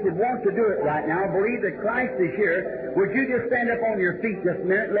Jesus would want to do it right now, believe that Christ is here, would you just stand up on your feet just a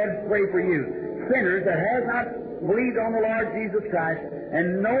minute? Let us pray for you. Sinners that has not believed on the Lord Jesus Christ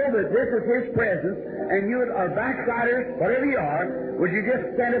and know that this is His presence, and you are backsliders, whatever you are, would you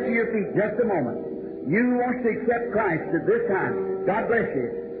just stand up to your feet just a moment? You want to accept Christ at this time. God bless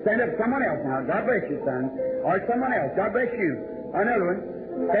you. Stand up. Someone else now. God bless you, son. Or someone else. God bless you. Another one.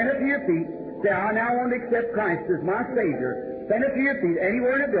 Stand up to your feet. Say, I now want to accept Christ as my Savior. Stand up to your feet.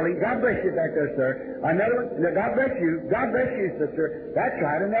 Anywhere in the building. God bless you back there, sir. Another one. God bless you. God bless you, sister. That's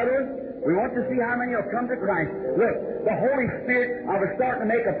right. Another one. We want to see how many will come to Christ. Look, the Holy Spirit, I was starting to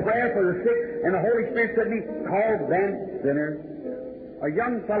make a prayer for the sick, and the Holy Spirit said to me, call them sinners. A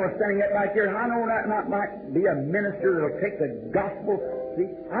young fellow standing up right here, I know that might be a minister that will take the gospel. See,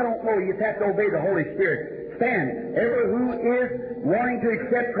 I don't know. You just have to obey the Holy Spirit. Stand. Ever who is wanting to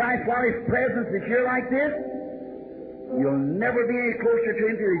accept Christ while His presence is here like this, you'll never be any closer to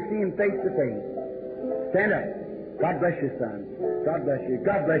Him till you see Him face to face. Stand up. God bless you, son. God bless you.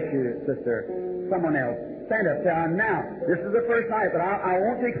 God bless you, sister. Someone else. Stand up. Say, now, this is the first night, but I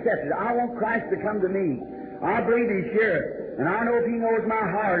want to accept it. I want Christ to come to me. I believe He's here. And I know if He knows my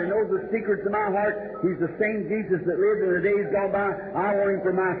heart and knows the secrets of my heart, He's the same Jesus that lived in the days gone by. I want Him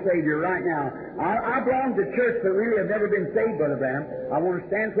for my Savior right now. I belong to church but really have never been saved, Brother Bram. I want to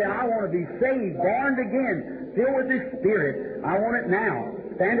stand and say, I want to be saved, born again, filled with His Spirit. I want it now.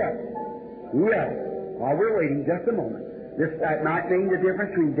 Stand up. Who else? While we're waiting, just a moment. That might mean the difference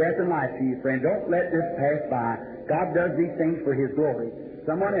between death and life to you, friend. Don't let this pass by. God does these things for His glory.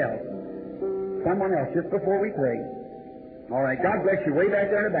 Someone else. Someone else, just before we pray. All right, God bless you. Way back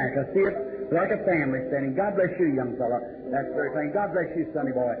there in the back. I see it like a family standing. God bless you, young fellow. That's very fine. God bless you,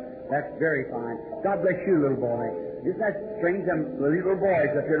 sonny boy. That's very fine. God bless you, little boy. Isn't that strange? Them little boys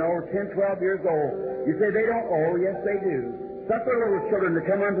up here, 10, 12 years old. You say they don't. Oh, yes, they do. Suffer little children to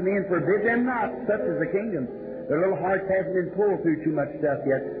come unto me and forbid them not. Such is the kingdom. Their little hearts haven't been pulled through too much stuff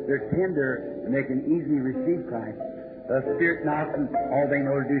yet. They're tender and they can easily receive Christ. The Spirit knocks and all they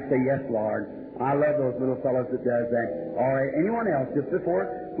know to do is say, yes, Lord. I love those little fellows that does that. All right, anyone else, just before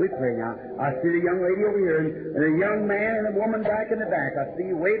we pray now. I see the young lady over here, and a young man and a woman back in the back. I see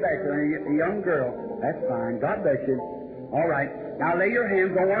you way back there, and a young girl. That's fine. God bless you. All right, now lay your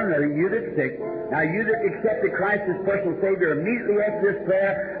hands on one another, you that's sick. Now you that accepted Christ as personal Savior, immediately after this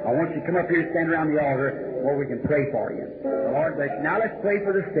prayer, I want you to come up here and stand around the altar where we can pray for you. The Lord bless you. Now let's pray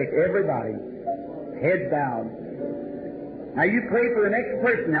for the sick, everybody. Heads bowed. Now you pray for the next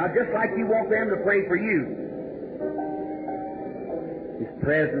person now, just like you want them to pray for you. His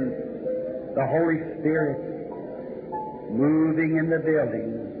presence, the Holy Spirit, moving in the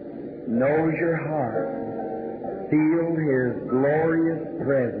building, knows your heart. Feel His glorious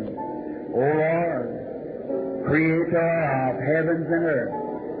presence. O Lord, Creator of heavens and earth,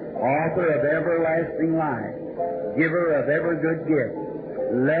 Author of everlasting life, Giver of every good gift,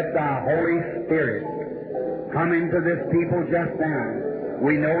 let Thy Holy Spirit come into this people just now.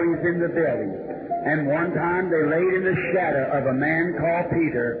 We know He's in the building. And one time they laid in the shadow of a man called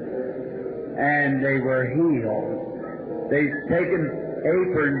Peter, and they were healed. They've taken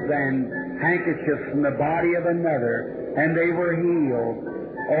aprons and handkerchiefs from the body of another, and they were healed.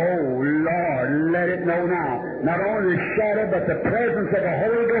 Oh, Lord, let it know now. Not only the shadow, but the presence of the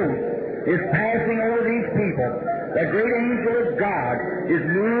Holy Ghost is passing over these people. The great angel of God is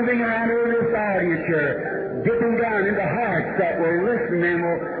moving around over this audience here, dipping down into hearts that will listen and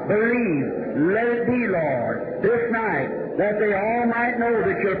will believe. Let it be, Lord, this night, that they all might know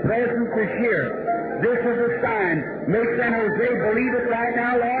that your presence is here. This is a sign. Make San Jose believe it right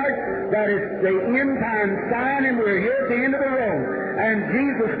now, Lord, that it's the end time sign and we're here at the end of the road. And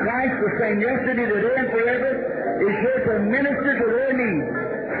Jesus Christ, the same yesterday, today, and forever, is here to minister to their needs.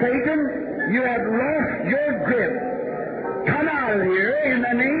 Satan, you have lost your grip. Come out of here. In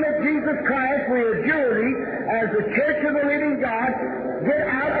the name of Jesus Christ, we adjure thee as the church of the living God. Get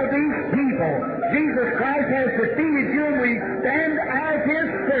out of these people. Jesus Christ has defeated you, and we stand as His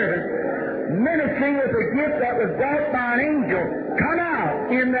servants, ministering with a gift that was brought by an angel. Come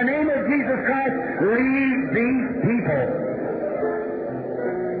out. In the name of Jesus Christ, leave these people.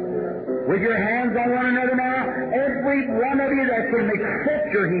 With your hands on one another now, every one of you that can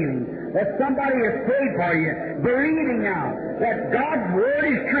accept your healing, that somebody has prayed for you, believing now that God's Word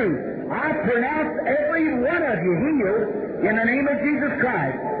is true, I pronounce every one of you healed in the name of Jesus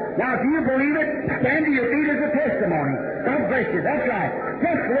Christ. Now, if you believe it, stand to your feet as a testimony. God bless you. That's right.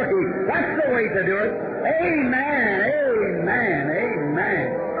 Just looking. That's the way to do it. Amen, amen, amen.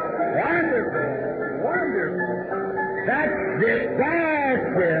 Wonderful, wonderful. That's it,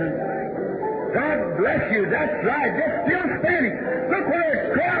 that's it. God bless you, that's right. Just still standing. Look where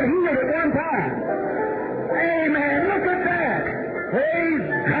it's crowd healed at one time. Amen, look at that. Praise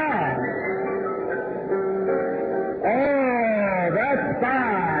God. Oh, that's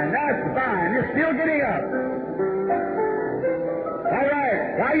fine, that's fine. You're still getting up. All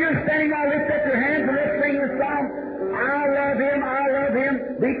right, while you're standing, now lift up your hands and let's sing this song. I love Him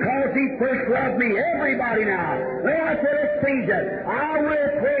because He first loved me. Everybody now. Well, I said, let's sing that. I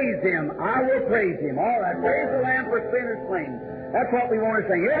will praise Him. I will praise Him. All right, praise the Lamb for sinners slain. That's what we want to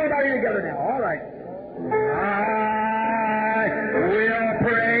sing. Everybody together now. All right. I will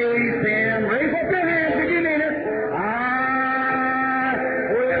praise Him. Raise up your hands if you mean it. I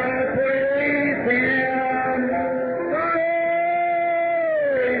will praise Him.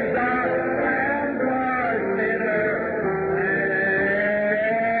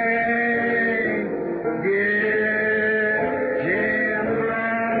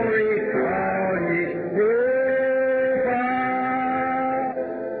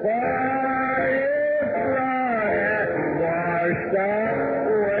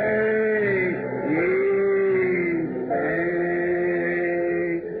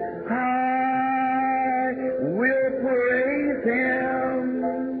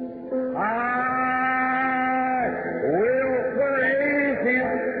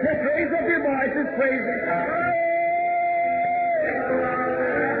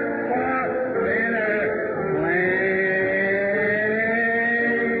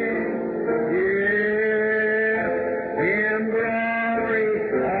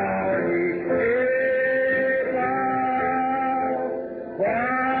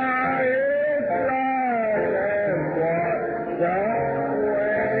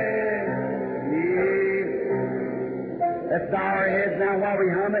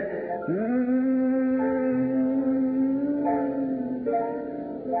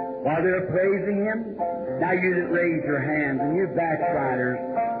 While they're praising Him, now you that raise your hands, and you backsliders,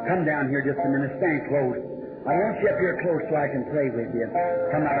 come down here just a minute, stand close. I want you up here close so I can pray with you.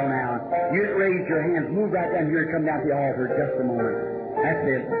 Come right on now. You that raise your hands, move right down here and come down to the altar just a moment. That's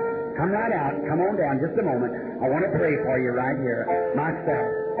it. Come right out. Come on down just a moment. I want to pray for you right here, myself.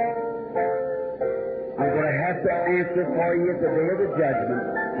 I'm going to have to answer for you at the day of the judgment.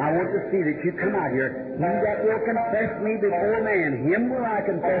 I want to see that you come out here. He that will confess me before man, him will I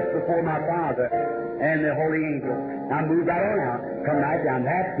confess before my Father and the holy angels. Now move right on out. Come right down.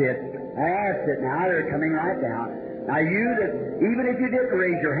 That's it. That's it. Now they're coming right down. Now you that, even if you didn't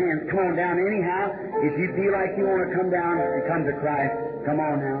raise your hands, come on down anyhow. If you feel like you want to come down and come to Christ, come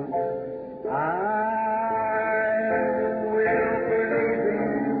on now. I will praise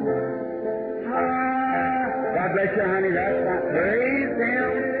Him. God bless you, honey. That's not praise Him.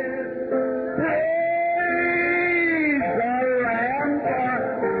 Praise the Lamb for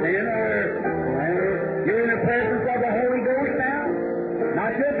sinners. You're in the presence of the Holy Ghost now.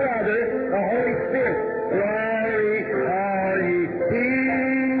 Not your brother, the Holy Spirit. Glory, all ye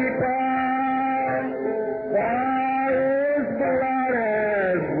people. For His blood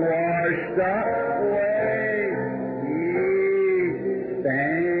has washed away ye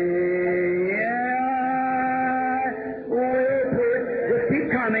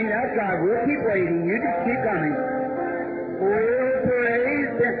coming. That's right. We'll keep waiting. You just keep coming. We'll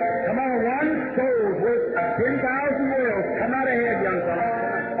praise Him. Come on, one soul worth 10,000 worlds. Come out ahead, young fellow.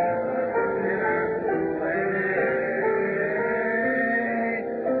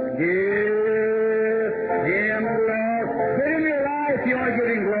 Give Him glory. Put Him in your life if you want to give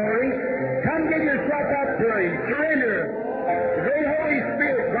Him glory. Come give yourself up to Him. Surrender. The great Holy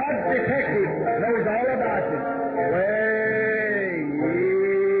Spirit, God's detective, knows all about you.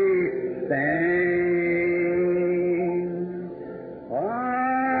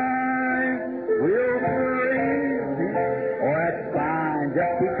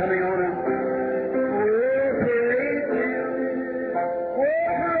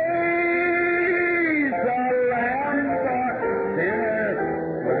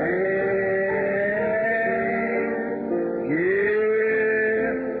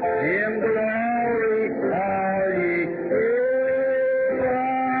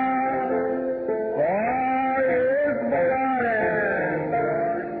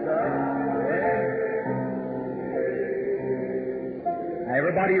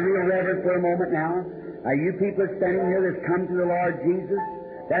 For a moment now. You people standing here that's come to the Lord Jesus,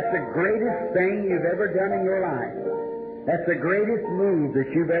 that's the greatest thing you've ever done in your life. That's the greatest move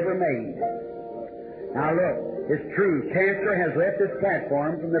that you've ever made. Now look, It's true. Cancer has left this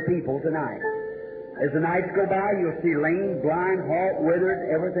platform from the people tonight. As the nights go by, you'll see lame, blind, halt,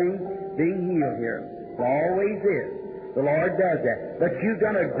 withered, everything being healed here. It always is. The Lord does that. But you've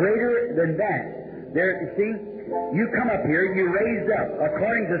done a greater than that. There, you see, you come up here, you raised up.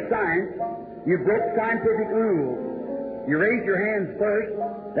 According to science, you broke scientific rules. You raise your hands first.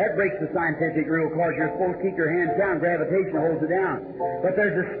 That breaks the scientific rule because you're supposed to keep your hands down. Gravitation holds it down. But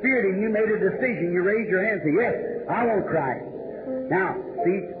there's a spirit in you made a decision. You raise your hands and say, yes, I won't cry. Now,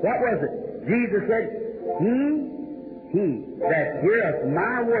 see, what was it? Jesus said, He that heareth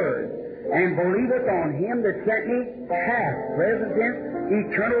my word and believeth on Him that sent me hath, present tense,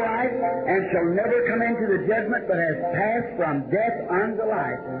 eternal life, and shall never come into the judgment, but has passed from death unto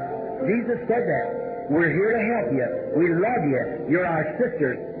life. Jesus said that. We're here to help you. We love you. You're our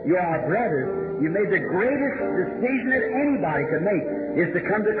sisters. You're our brothers. You made the greatest decision that anybody could make is to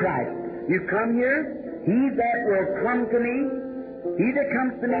come to Christ. You come here, He that will come to me, he that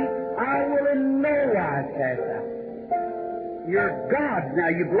comes to me, I will in no wise cast out. You're God's now.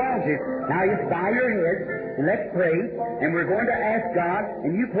 You belong to Him. Now you bow your heads and let's pray. And we're going to ask God,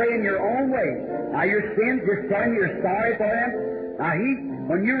 and you pray in your own way. Now your sins, just tell Him you're sorry for them. Now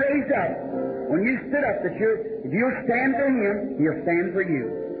when you raised up, when you stood up, if you'll stand for Him, He'll stand for you.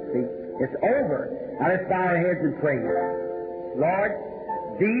 See, it's over. Now let's bow our heads and pray. Lord,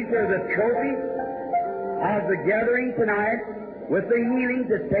 these are the trophies of the gathering tonight, with the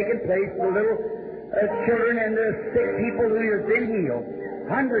healings that's taken place, the little children and the sick people who have been healed.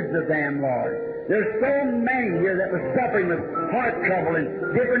 Hundreds of them, Lord. There's so many here that were suffering with heart trouble and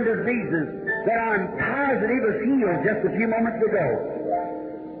different diseases that I'm positive was healed just a few moments ago.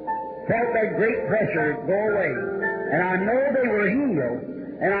 Felt that great pressure go away. And I know they were healed.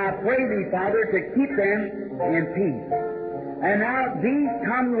 And I pray Thee, Father, to keep them in peace. And now these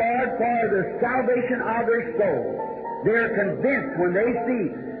come, Lord, for the salvation of their souls. They're convinced when they see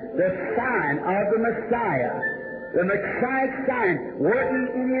the sign of the Messiah, the Messiah sign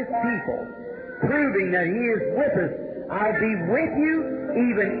working in His people, proving that He is with us. I'll be with you,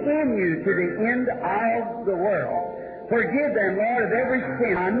 even in you, to the end of the world. Forgive them, Lord, of every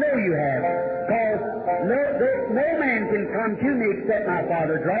sin. I know you have, because no man can come to me except my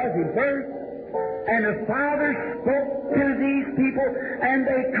Father draws him first. And the Father spoke to these people, and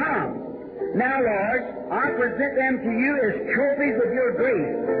they come. Now, Lord, I present them to you as trophies of your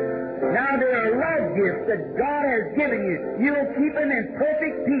grace. Now, they are love gifts that God has given you. You will keep them in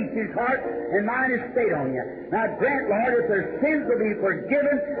perfect peace, whose heart and mind is stayed on you. Now, grant, Lord, if their sins will be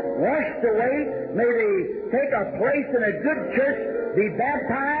forgiven, washed away, may they take a place in a good church, be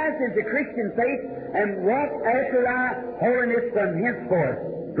baptized into Christian faith, and walk after Thy holiness from henceforth.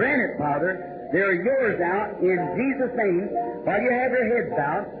 Grant it, Father. They're yours now, in Jesus' name, while you have your heads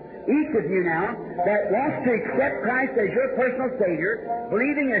bowed. Each of you now that wants to accept Christ as your personal Savior,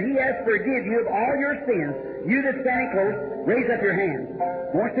 believing that He has forgiven you of all your sins, you that's standing close, raise up your hands.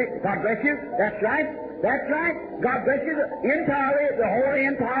 God bless you. That's right. That's right. God bless you. The whole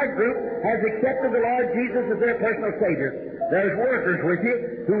entire group has accepted the Lord Jesus as their personal Savior. There's workers with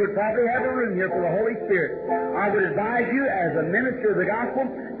you who would probably have a room here for the Holy Spirit. I would advise you, as a minister of the gospel,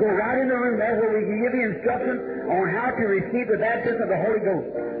 go right in the room there where we can give you instructions on how to receive the baptism of the Holy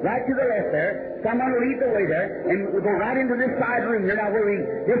Ghost. Right to the left there. Someone will lead the way there, and we'll go right into this side room here now where we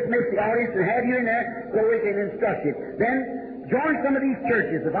dismiss the audience and have you in there so we can instruct you. Then join some of these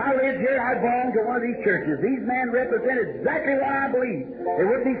churches. If I lived here, I'd belong to one of these churches. These men represent exactly what I believe. They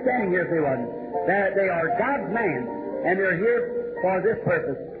wouldn't be standing here if they wasn't. They are God's man, and they're here for this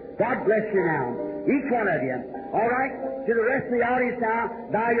purpose. God bless you now, each one of you. All right? To the rest of the audience now,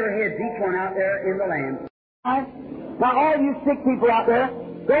 bow your heads, each one out there in the land. Now, all you sick people out there,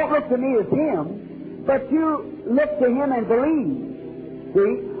 don't look to me as Him, but you look to Him and believe,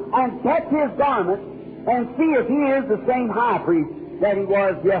 see, and touch His garment and see if He is the same high priest that He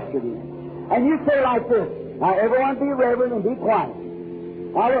was yesterday. And you say like this, now everyone be reverent and be quiet.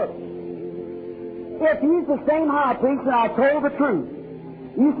 Now look, if He's the same high priest and I told the truth,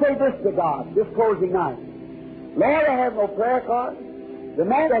 you say this to God, this closing night. Lord, I have no prayer card. The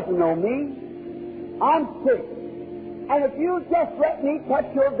man doesn't know me. I'm sick. And if you just let me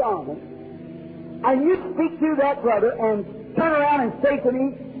touch your garment, and you speak to that brother and turn around and say to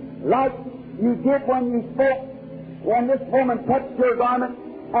me, like you did when you spoke, when this woman touched your garment,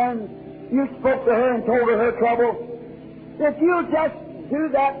 and you spoke to her and told her her trouble, if you just do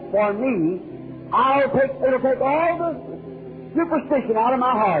that for me, it'll take all the superstition out of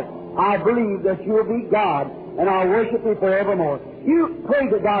my heart. I believe that you will be God, and I'll worship you forevermore. You pray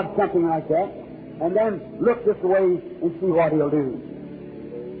to God something like that, and then look this way and see what He'll do.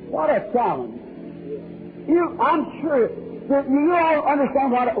 What a challenge. I'm sure that you all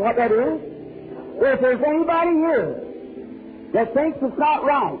understand what that is. If there's anybody here that thinks it's not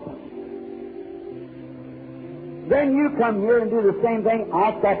right, then you come here and do the same thing.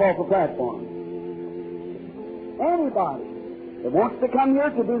 I'll step off the platform. Anybody that wants to come here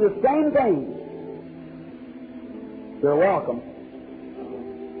to do the same thing, you're welcome.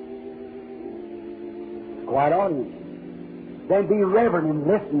 Quiet audience. Then be reverent and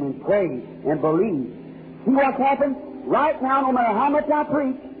listen and pray and believe. See what's happened? Right now, no matter how much I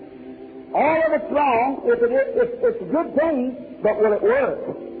preach, all of it's wrong. It's a good thing, but will it work?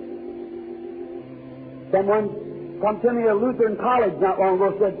 Someone come to me at Lutheran College not long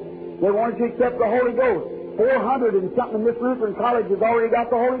ago, said they wanted to accept the Holy Ghost. 400 and something in this Lutheran College has already got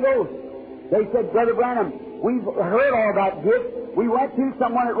the Holy Ghost. They said, Brother Branham, we've heard all about gifts. We went to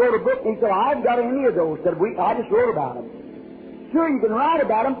someone that wrote a book, and he said, I haven't got any of those. Said, I just wrote about them. Sure, you can write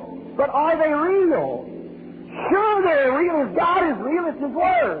about them, but are they real? Sure, they're real. If God is real, it's His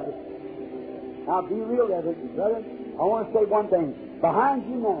Word. Now, be real, brother. I want to say one thing. Behind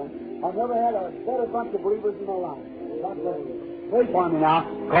you now, I've never had a better bunch of believers in my life. God bless you. Pray for me now,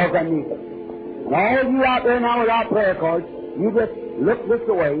 because I need it. And all of you out there now without prayer cards, you just look this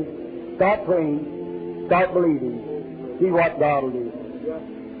way, start praying, start believing, see what God will do.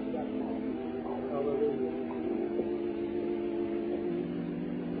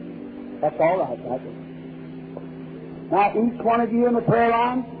 That's all right, that's it. Now, each one of you in the prayer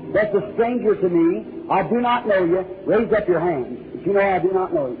line that's a stranger to me, I do not know you, raise up your hand. If you know I do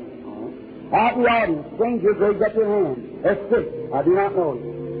not know you. Out in the audience, strangers, raise up your hand. That's six. I do not know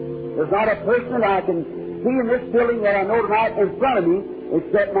you. There's not a person that I can see in this building that I know tonight in front of me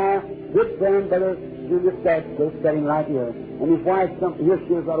except my good friend, Brother Julius Thatcher, sitting right here. And his wife, here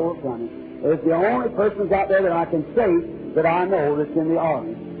she is right over front of me. It's the only persons out there that I can say that I know that's in the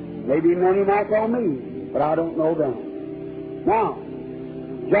audience. Maybe many might know me, but I don't know them. Now,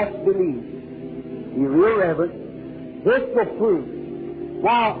 just believe. Be real reverent. This will prove.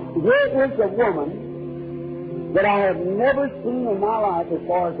 Now, here is a woman that I have never seen in my life as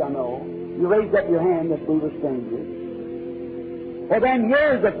far as I know. You raised up your hand that we were strangers. Well, then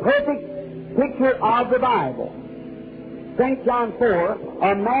here is a perfect picture of the Bible. St. John 4,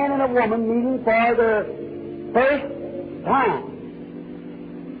 a man and a woman meeting for the first time.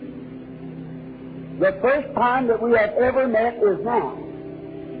 The first time that we have ever met is now.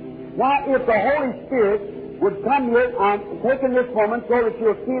 Now, if the Holy Spirit would come here, I'm taking this woman so that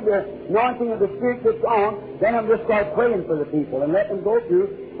you'll see the anointing of the Spirit that's on, then I'm just start praying for the people and let them go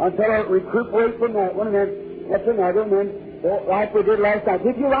through until I recuperate from that one, and then that's another, and then like we did last night.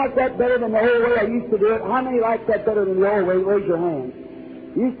 Did you like that better than the old way I used to do it? How many like that better than the old way? Raise your hand.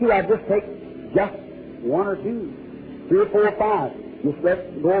 Used to, I'd just take just one or two, 3 or 4 or 5. Just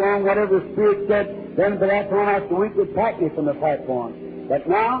let go along whatever the Spirit said. Then by that time after the week would pack me from the platform. But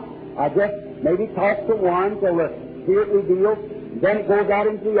now, I just maybe talk to one till the Spirit reveals. Then it goes out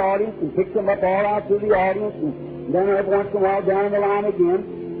into the audience and picks them up all out through the audience, and then every once in a while down in the line again.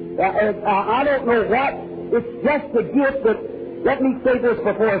 I don't know what. It's just a gift that, let me say this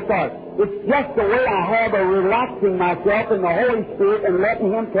before I start. It's just the way I have of relaxing myself in the Holy Spirit and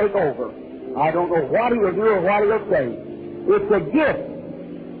letting Him take over. I don't know what He will do or what He will say. It's a gift.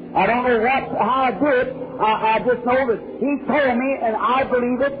 I don't know how I do it. I just know that He told me, and I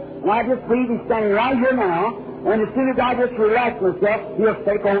believe it, and I just believe He's standing right here now, and as soon as I just relax myself, He'll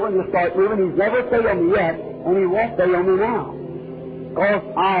take over and He'll start moving. He's never failed me yet, and He won't fail me now. Because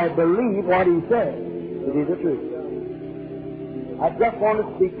I believe what He says to be the truth. I just want to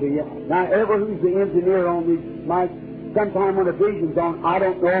speak to you. Now, ever who's the engineer on these mics, sometime when the vision's on, I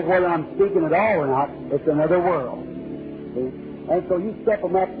don't know whether I'm speaking at all or not. It's another world. See? And so you step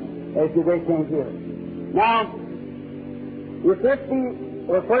them up as if they can't hear it. Now, if this be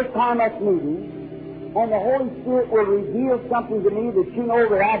the first time that's meeting, and the Holy Spirit will reveal something to me that you know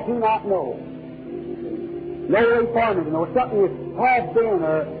that I do not know, no way for me to know, something that has been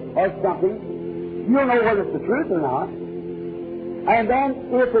or something, you'll know whether it's the truth or not. And then,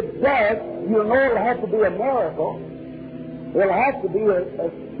 if it does, you'll know it'll have to be a miracle. It'll have to be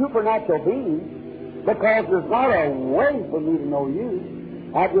a supernatural being, because there's not a way for me to know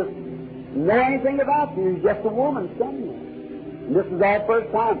you. I just know anything about you. You're just a woman standing there. And this is our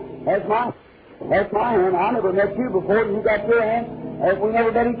first time. That's my hand. I never met you before, and you got your hand. We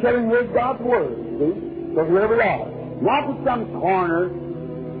never met each other, and here's God's Word, see? So here we are. Not in some corner,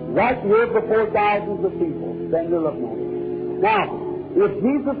 right here before thousands of people standing there looking at it. Now, if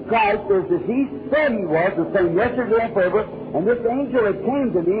Jesus Christ is as He said He was, the same yesterday and forever, and this angel that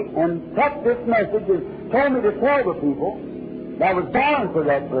came to me and took this message and told me to tell the people that was bound for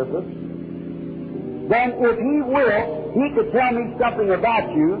that purpose, then if He will, He could tell me something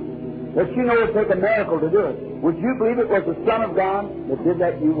about you that you know would take a miracle to do it. Would you believe it was the Son of God that did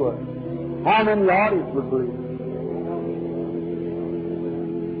that? You would. How many in the audience would believe it?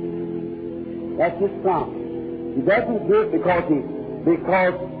 That's His promise. He doesn't do it because He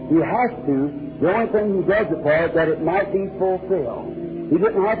has to. The only thing He does it for is that it might be fulfilled. He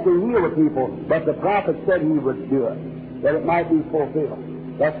didn't have to heal the people, but the prophet said He would do it, that it might be fulfilled.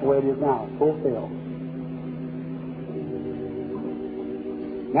 That's the way it is now, fulfilled.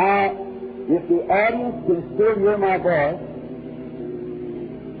 Now, if the audience can still hear my voice,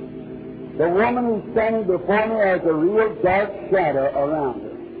 the woman who's standing before me has a real dark shadow around her.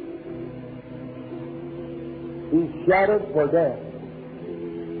 She's shadowed for death.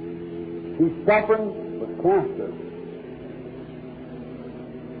 She's suffering with cancer.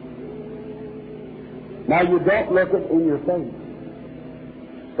 Now, you don't look it in your face.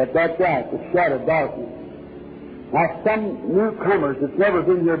 But that's right, it's shadowed darkness. Now, some newcomers that's never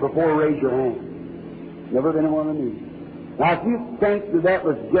been here before, raise your hand. Never been in one of these. Now, if you think that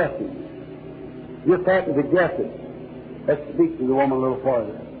was guessing, just happened to guess it, let's speak to the woman a little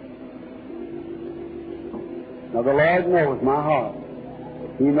farther. Now, the Lord knows my heart.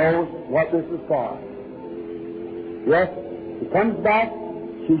 He knows what this is for. Yes, she comes back,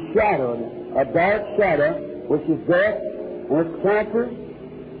 she's shadowed, a dark shadow, which is death, and it's cancer,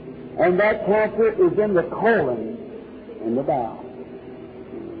 and that cancer is in the colon, in the bowel.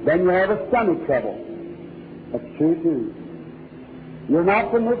 Then you have a stomach trouble. That's true, too. You're not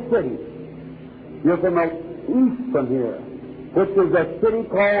from this city. You're from the east from here, which is a city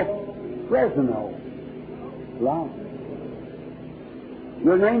called Fresno. Right.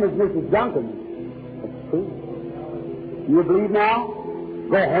 Your name is Mrs. Duncan. That's true. You believe now?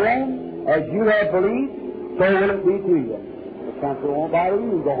 Go home as you have believed, so will it be to you. The cancer won't bother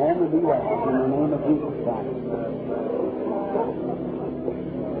you. Go home and be well in the name of Jesus Christ.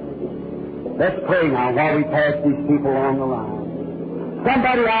 Let's pray now while we pass these people along the line.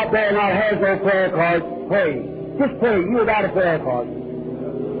 Somebody out there now has no prayer card. Pray. Just pray. You without a prayer card.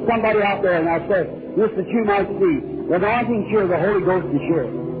 Somebody out there now says, just that you might see, the anointing sure, the Holy Ghost is sure.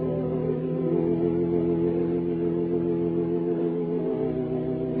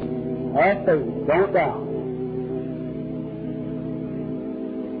 Have faith. Don't doubt.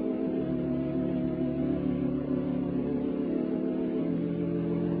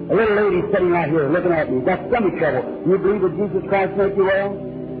 A little lady sitting right here looking at me. Got stomach trouble. You believe that Jesus Christ make you well?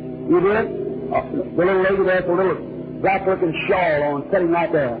 You did? The little lady there with a little black-looking shawl on, sitting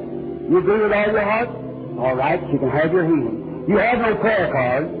right there. You believe with all your heart? All right, you can have your healing. You have no prayer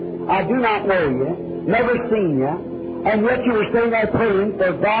card. I do not know you, never seen you, and yet you were sitting there praying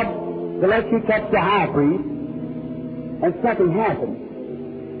for God to let you touch the high priest, and something happened.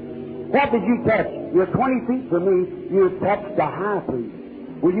 What did you touch? You're 20 feet from me. You touched the high priest.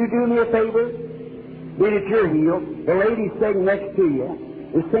 Will you do me a favor? Be that you're healed. The lady sitting next to you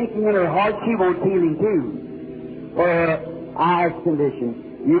is thinking in her heart she wants healing too for her eyes condition.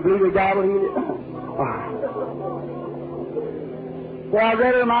 You believe that God will heal it? So I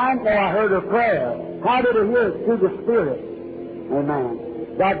read her mind, or I heard her prayer. How did I hear it? Through the Spirit.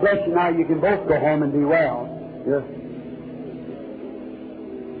 Amen. God bless you now. You can both go home and be well. Yes.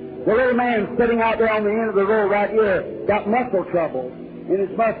 The little man sitting out there on the end of the road right here got muscle trouble in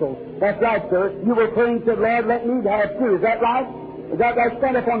his muscles. That's right, sir. You were praying, said, Lord, let me have too. Is that right? Is that right?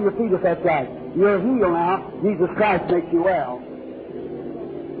 Stand up on your feet if that's right. You're healed now. Jesus Christ makes you well.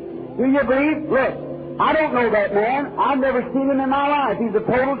 Do you believe? Look, I don't know that man. I've never seen him in my life. He's a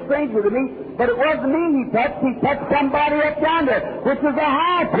total stranger to me. But it wasn't me he touched. He touched somebody up yonder, which is a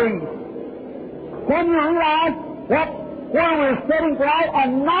high priest. Can you realize that where we're sitting tonight,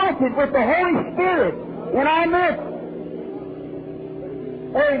 anointed with the Holy Spirit in our midst?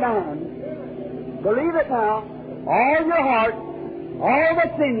 Amen. Believe it now. All your heart, all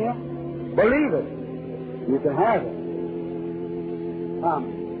that's in you, believe it. You can have it. Come.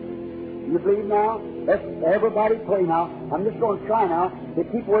 You believe now? Let's everybody pray now. I'm just going to try now to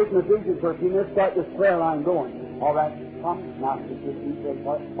keep away from the vision for a few minutes, start this prayer line going. All right? Come now.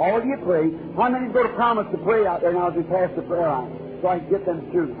 All of you pray. How many is going to promise to pray out there now as we pass the prayer line so I can get them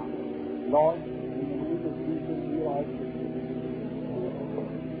through now? Lord,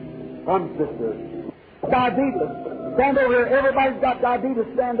 come, sister. Diabetes. Stand over here. Everybody's got diabetes.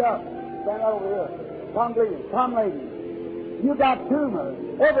 Stand up. Stand over here. Come, ladies. Come, ladies. You got tumors.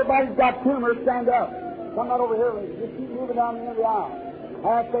 Everybody's got tumors. Stand up. Come out over here, ladies. Just keep moving down the end of the aisle.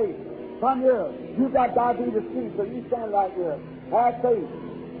 Have faith. Come here. You got diabetes too, so you stand right here. Have faith.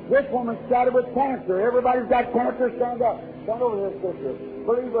 This woman's shadowed with cancer. Everybody's got cancer. Stand up. Stand over here, sister.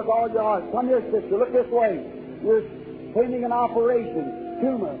 believe with all your heart. Come here, sister. Look this way. You're pending an operation.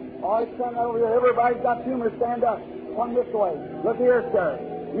 Tumor. All right, stand over here. Everybody's got tumors. Stand up. Come this way. Look here, sir.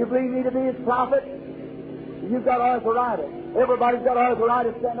 You believe me to be His prophet? You've got arthritis. Everybody's got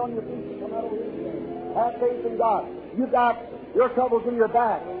arthritis. Stand on your feet. Come out over here. Have faith in God. You've got your troubles in your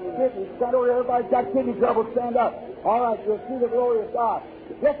back. Kidneys. Stand over here. Everybody's got kidney trouble. Stand up. All right. You'll see the glory of God.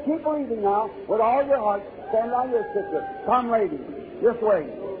 Just keep believing now with all your heart. Stand right here, sister. Come, lady. This way.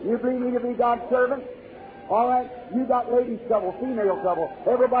 You believe me to be God's servant? All right. You got ladies' trouble, female trouble.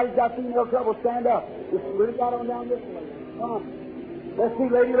 Everybody's got female trouble. Stand up. Just really got on down this way. Come. Let's see,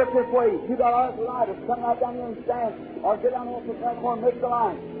 lady, look this way. You got arthritis. Come right down here and stand. Or get down here to the platform. Make the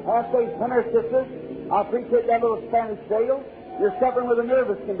line. Have faith. Come here, sisters. I appreciate that little Spanish sail. You're suffering with a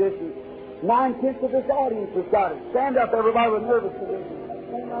nervous condition. 9/10 of this audience has got it. Stand up, everybody, with nervous condition.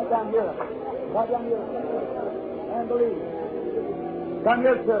 Stand right down here. Right down here. And believe. Come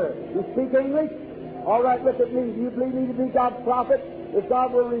here, sir. You speak English? All right, look at me. Do you believe me to be God's prophet? If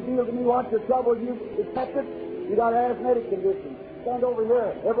God will reveal to me what your trouble you accepted, you got an asthmatic condition. Stand over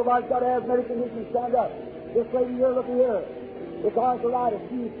here. Everybody's got an asthmatic condition. Stand up. This lady here, look here. It's arthritis.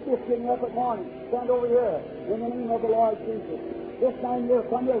 She's stiff getting up at morning. Stand over here. In the name of the Lord Jesus. This time here,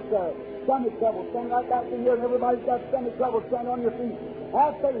 come here, sir. Stomach trouble. Stand right back in here. And everybody's got stomach trouble. Stand on your feet.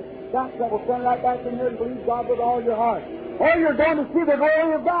 Have faith. Got trouble. Stand right back in here and believe God with all your heart. Or you're going to see the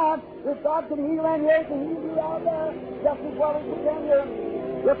glory of God. If God can heal any age, and He'll be out there just as well as He can here.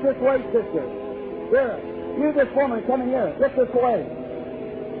 Look this way, sister. Here. You, this woman, coming here. Look this way.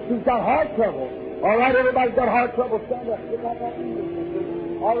 She's got heart trouble. All right, everybody's got heart trouble. Stand up. Get back up in here,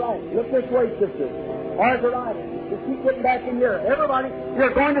 sister. All right. Look this way, sister. Arthritis. Just keep getting back in here. Everybody,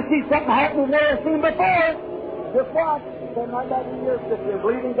 you're going to see something happen you've never seen before. Just watch. Stand right back in here, sister.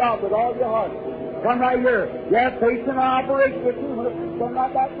 Believing God with all your heart. Come right here. You have faith in an operation with you. Stand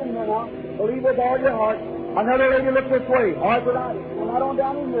right back in here now. Believe with all your heart. Another lady, look this way. Arthritis. Come right on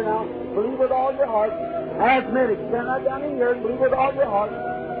down in here now. Believe with all your heart. Asthmatic. Stand right down in here. Believe with all your heart.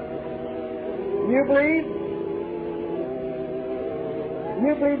 You believe?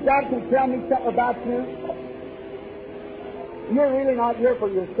 You believe God can tell me something about you? You're really not here for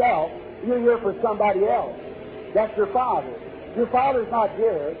yourself. You're here for somebody else. That's your father. Your father's not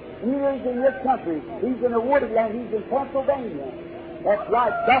here. Neither is in this country. He's in the wooded land. He's in Pennsylvania. That's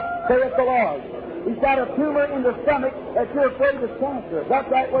right. Thus saith the Lord. He's got a tumor in the stomach that you're afraid is cancer. That's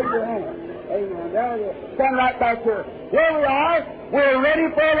right. Wave your hand. Amen. There it is. Stand right back here. Here we are. We're ready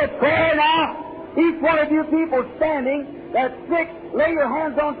for the prayer now. Each one of you people standing that's sick, lay your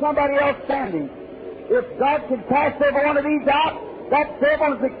hands on somebody else standing. If God can cast every one of these out, that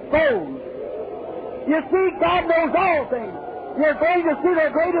devil is exposed. You see, God knows all things. You're going to see the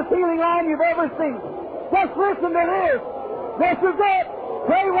greatest healing line you've ever seen. Just listen to this. This is it.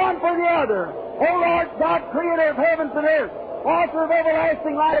 Pray one for the other. O Lord God, creator of heavens and earth, author of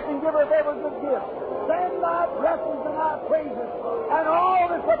everlasting life and giver of every good gift, send thy blessings and thy praises and all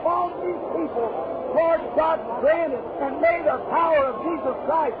that's upon these people. Lord God, grant it, and may the power of Jesus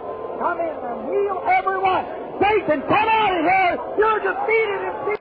Christ come in and heal everyone. Satan, come out of here. You're defeated in